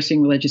by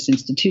forcing religious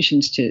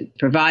institutions to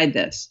provide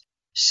this.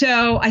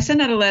 So I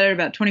sent out a letter to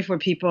about 24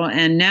 people,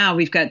 and now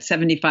we've got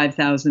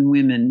 75,000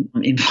 women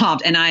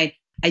involved. And I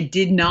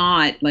did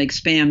not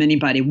spam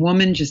anybody.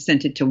 Woman just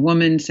sent it to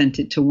woman, sent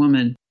it to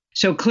woman.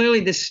 So clearly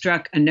this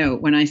struck a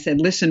note when I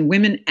said, listen,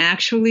 women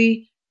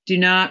actually do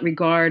not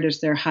regard as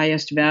their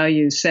highest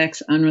value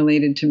sex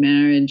unrelated to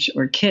marriage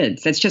or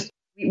kids. That's just,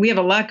 we have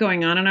a lot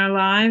going on in our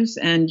lives,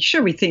 and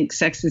sure, we think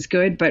sex is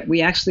good, but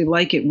we actually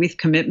like it with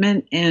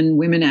commitment, and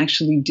women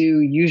actually do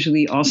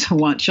usually also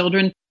want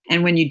children.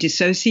 And when you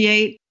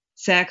dissociate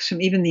sex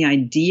from even the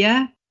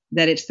idea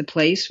that it's the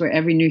place where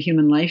every new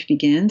human life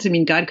begins, I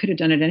mean, God could have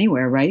done it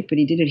anywhere, right? But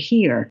he did it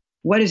here.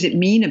 What does it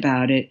mean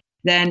about it?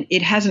 Then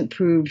it hasn't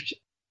proved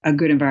a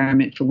good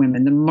environment for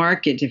women. The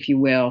market, if you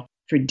will,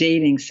 for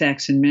dating,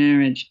 sex, and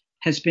marriage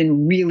has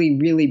been really,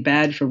 really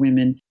bad for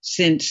women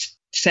since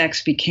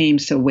sex became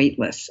so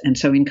weightless and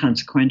so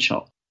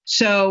inconsequential.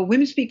 So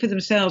Women Speak for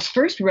Themselves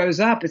first rose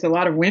up as a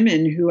lot of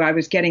women who I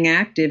was getting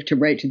active to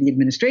write to the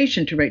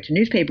administration, to write to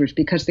newspapers,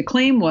 because the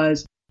claim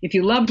was, if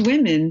you loved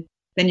women,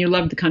 then you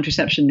loved the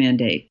contraception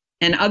mandate.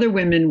 And other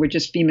women were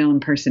just female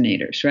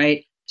impersonators,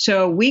 right?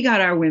 So we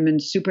got our women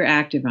super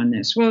active on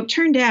this. Well, it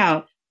turned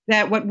out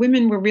that what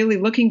women were really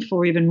looking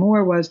for even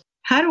more was,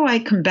 how do I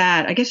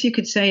combat, I guess you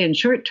could say in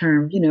short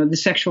term, the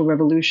sexual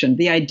revolution,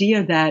 the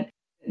idea that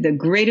the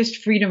greatest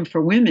freedom for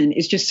women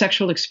is just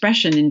sexual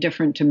expression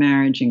indifferent to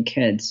marriage and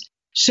kids.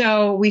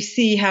 So we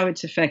see how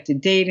it's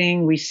affected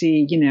dating. We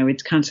see,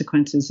 its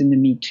consequences in the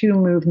Me Too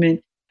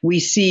movement. We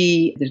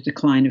see the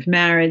decline of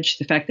marriage,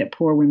 the fact that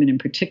poor women in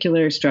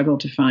particular struggle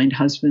to find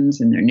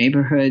husbands in their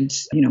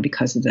neighborhoods,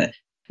 because of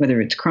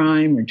whether it's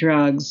crime or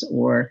drugs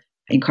or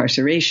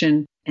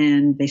incarceration.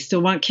 And they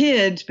still want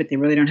kids, but they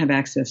really don't have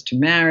access to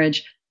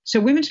marriage. So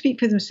Women Speak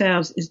for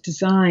Themselves is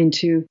designed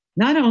to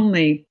not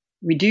only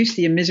reduce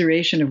the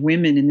immiseration of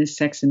women in this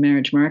sex and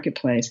marriage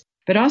marketplace,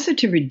 but also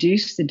to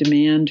reduce the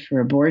demand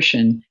for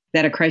abortion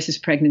that a crisis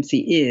pregnancy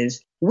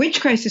is, which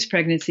crisis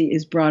pregnancy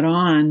is brought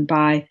on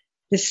by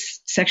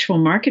this sexual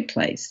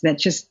marketplace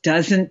that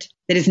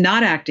is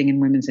not acting in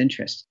women's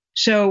interest.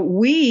 So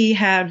we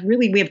have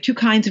two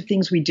kinds of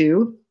things we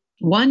do.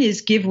 One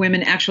is give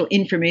women actual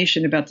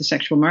information about the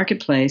sexual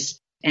marketplace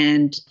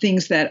and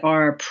things that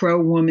are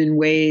pro-woman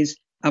ways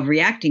of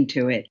reacting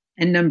to it.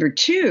 And number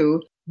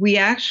two, we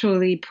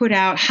actually put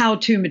out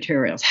how-to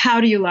materials.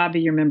 How do you lobby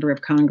your member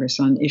of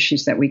Congress on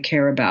issues that we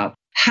care about?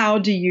 How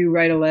do you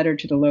write a letter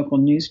to the local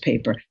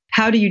newspaper?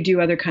 How do you do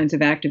other kinds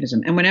of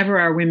activism? And whenever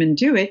our women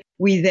do it,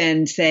 we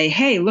then say,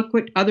 hey, look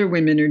what other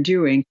women are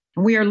doing.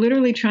 And we are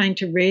literally trying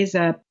to raise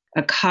up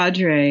a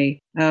cadre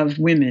of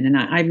women. And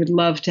I would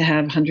love to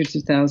have hundreds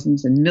of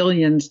thousands and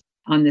millions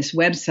on this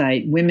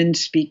website,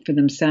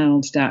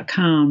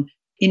 womenspeakforthemselves.com,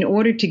 in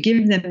order to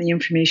give them the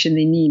information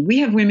they need. We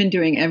have women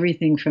doing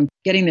everything from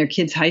getting their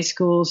kids' high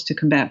schools to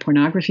combat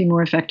pornography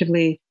more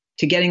effectively,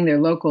 to getting their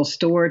local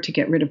store to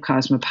get rid of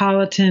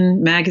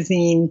Cosmopolitan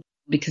magazine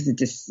because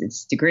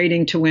it's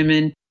degrading to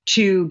women,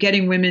 to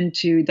getting women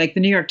to, like the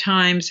New York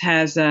Times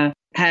has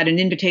had an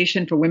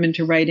invitation for women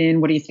to write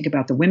in, what do you think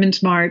about the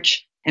Women's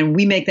March? And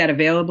we make that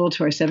available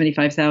to our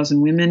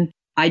 75,000 women.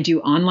 I do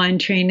online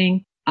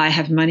training I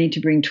have money to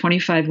bring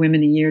 25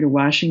 women a year to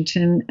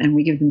Washington, and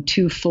we give them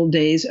 2 full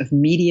days of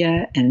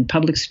media and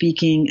public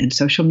speaking and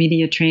social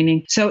media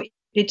training. So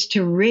it's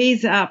to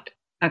raise up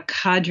a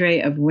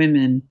cadre of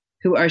women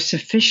who are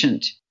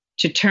sufficient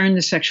to turn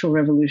the sexual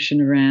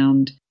revolution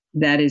around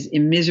that is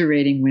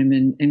immiserating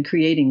women and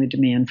creating the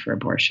demand for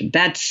abortion.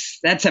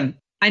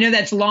 I know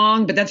that's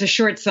long, but that's a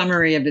short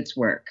summary of its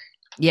work.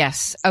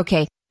 Yes.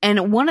 Okay.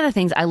 And one of the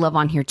things I love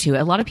on here too,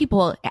 a lot of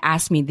people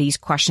ask me these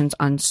questions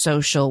on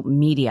social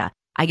media.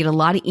 I get a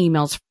lot of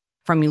emails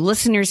from you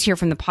listeners here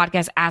from the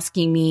podcast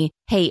asking me,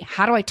 hey,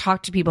 how do I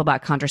talk to people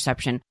about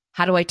contraception?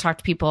 How do I talk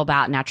to people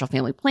about natural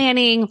family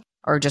planning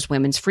or just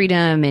women's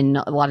freedom and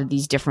a lot of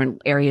these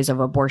different areas of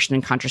abortion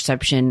and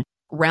contraception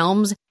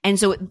realms? And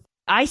so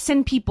I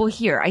send people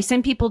here. I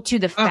send people to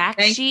the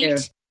fact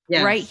sheet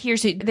right here.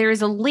 So there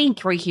is a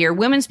link right here,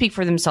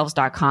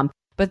 womenspeakforthemselves.com,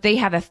 but they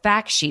have a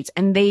fact sheet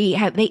and they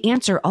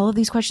answer all of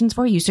these questions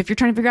for you. So if you're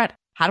trying to figure out,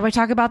 how do I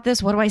talk about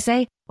this? What do I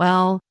say?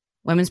 Well,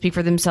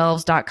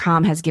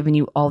 womenspeakforthemselves.com has given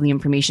you all the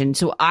information.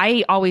 So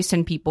I always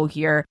send people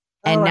here.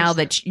 And now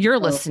that you're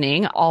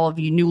listening, all of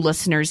you new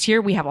listeners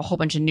here, we have a whole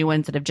bunch of new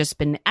ones that have just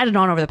been added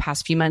on over the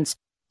past few months.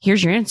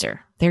 Here's your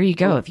answer. There you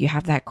go. If you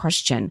have that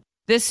question.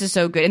 This is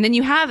so good. And then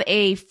you have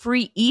a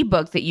free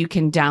ebook that you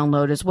can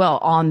download as well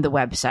on the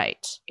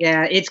website.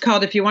 Yeah, it's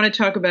called If You Want to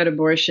Talk About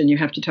Abortion, You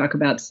Have to Talk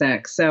About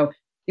Sex. So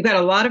you've got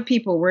a lot of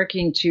people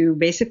working to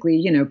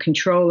basically,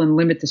 control and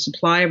limit the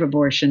supply of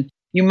abortion.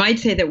 You might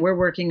say that we're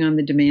working on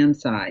the demand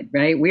side,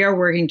 right? We are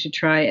working to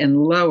try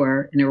and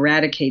lower and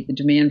eradicate the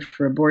demand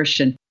for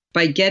abortion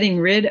by getting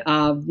rid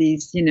of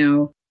these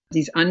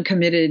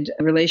uncommitted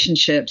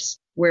relationships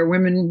where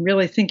women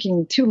really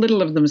thinking too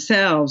little of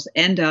themselves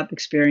end up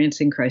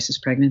experiencing crisis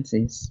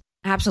pregnancies.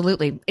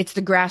 Absolutely. It's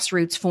the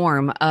grassroots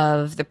form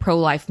of the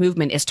pro-life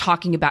movement is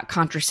talking about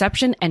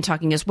contraception and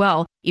talking as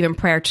well, even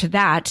prior to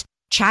that,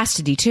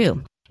 chastity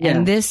too. Yeah.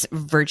 And this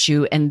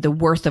virtue and the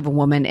worth of a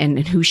woman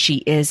and who she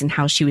is and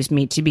how she was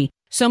made to be.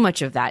 So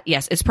much of that.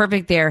 Yes, it's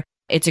perfect there.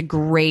 It's a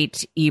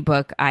great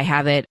ebook. I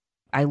have it.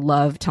 I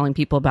love telling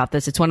people about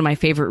this. It's one of my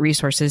favorite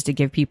resources to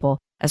give people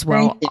as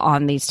well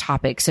on these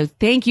topics. So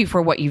thank you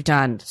for what you've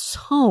done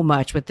so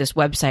much with this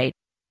website.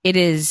 It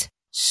is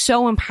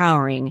so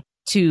empowering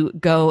to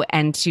go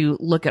and to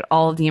look at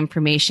all of the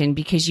information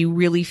because you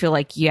really feel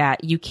like,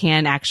 you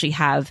can actually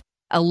have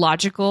a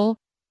logical,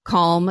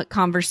 calm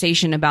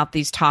conversation about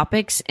these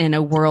topics in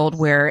a world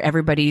where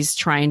everybody's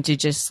trying to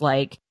just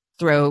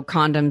throw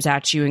condoms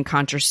at you and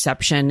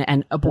contraception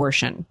and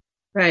abortion.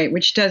 Right,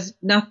 which does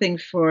nothing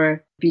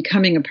for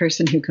becoming a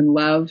person who can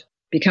love,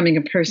 becoming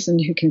a person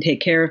who can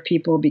take care of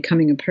people,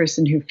 becoming a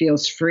person who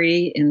feels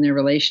free in their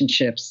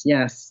relationships.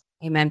 Yes.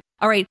 Amen.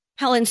 All right,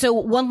 Helen. So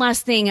one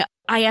last thing.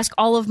 I ask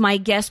all of my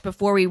guests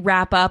before we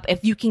wrap up,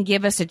 if you can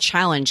give us a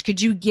challenge.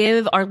 Could you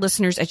give our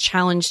listeners a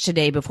challenge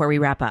today before we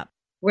wrap up?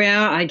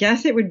 Well, I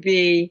guess it would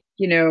be,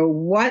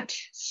 what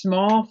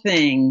small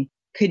thing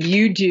could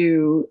you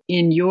do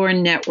in your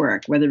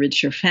network, whether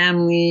it's your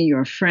family,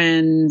 your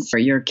friends, or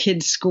your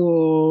kids'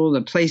 school,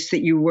 the place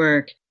that you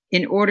work,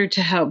 in order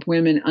to help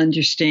women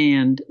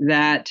understand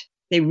that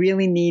they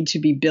really need to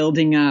be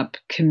building up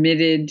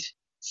committed,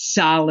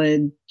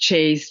 solid,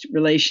 chaste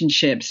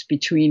relationships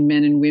between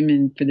men and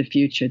women for the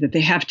future, that they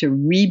have to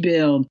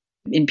rebuild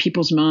in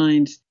people's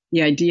minds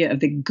the idea of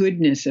the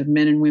goodness of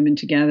men and women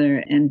together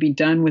and be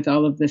done with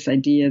all of this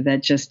idea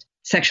that just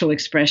sexual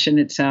expression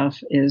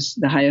itself is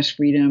the highest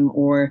freedom,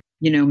 or,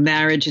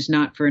 marriage is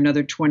not for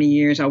another 20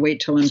 years. I'll wait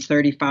till I'm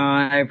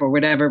 35 or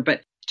whatever.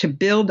 But to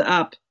build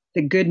up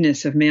the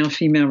goodness of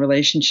male-female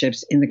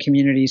relationships in the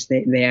communities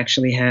they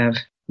actually have.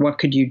 What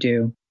could you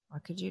do?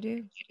 What could you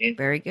do?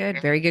 Very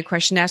good. Very good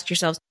question to ask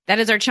yourselves. That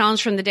is our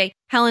challenge from the day.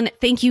 Helen,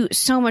 thank you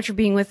so much for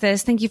being with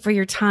us. Thank you for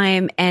your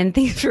time. And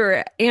thanks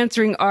for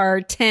answering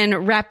our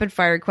 10 rapid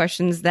fire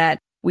questions that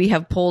we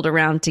have pulled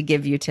around to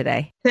give you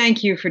today.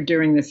 Thank you for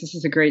doing this. This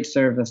is a great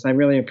service. I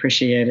really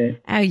appreciate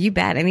it. Oh, you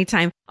bet.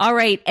 Anytime. All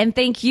right. And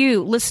thank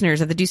you,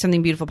 listeners of the Do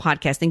Something Beautiful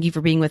podcast. Thank you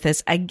for being with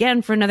us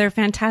again for another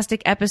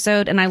fantastic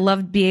episode. And I love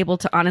to be able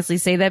to honestly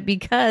say that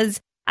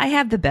because I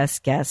have the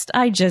best guest.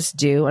 I just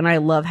do. And I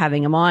love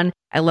having them on.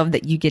 I love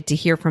that you get to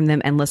hear from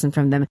them and listen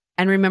from them.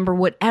 And remember,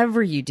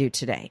 whatever you do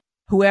today,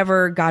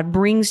 whoever God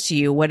brings to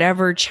you,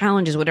 whatever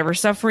challenges, whatever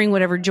suffering,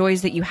 whatever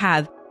joys that you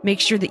have, make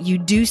sure that you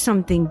do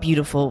something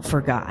beautiful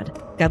for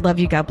God. God love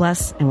you. God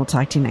bless. And we'll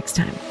talk to you next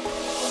time.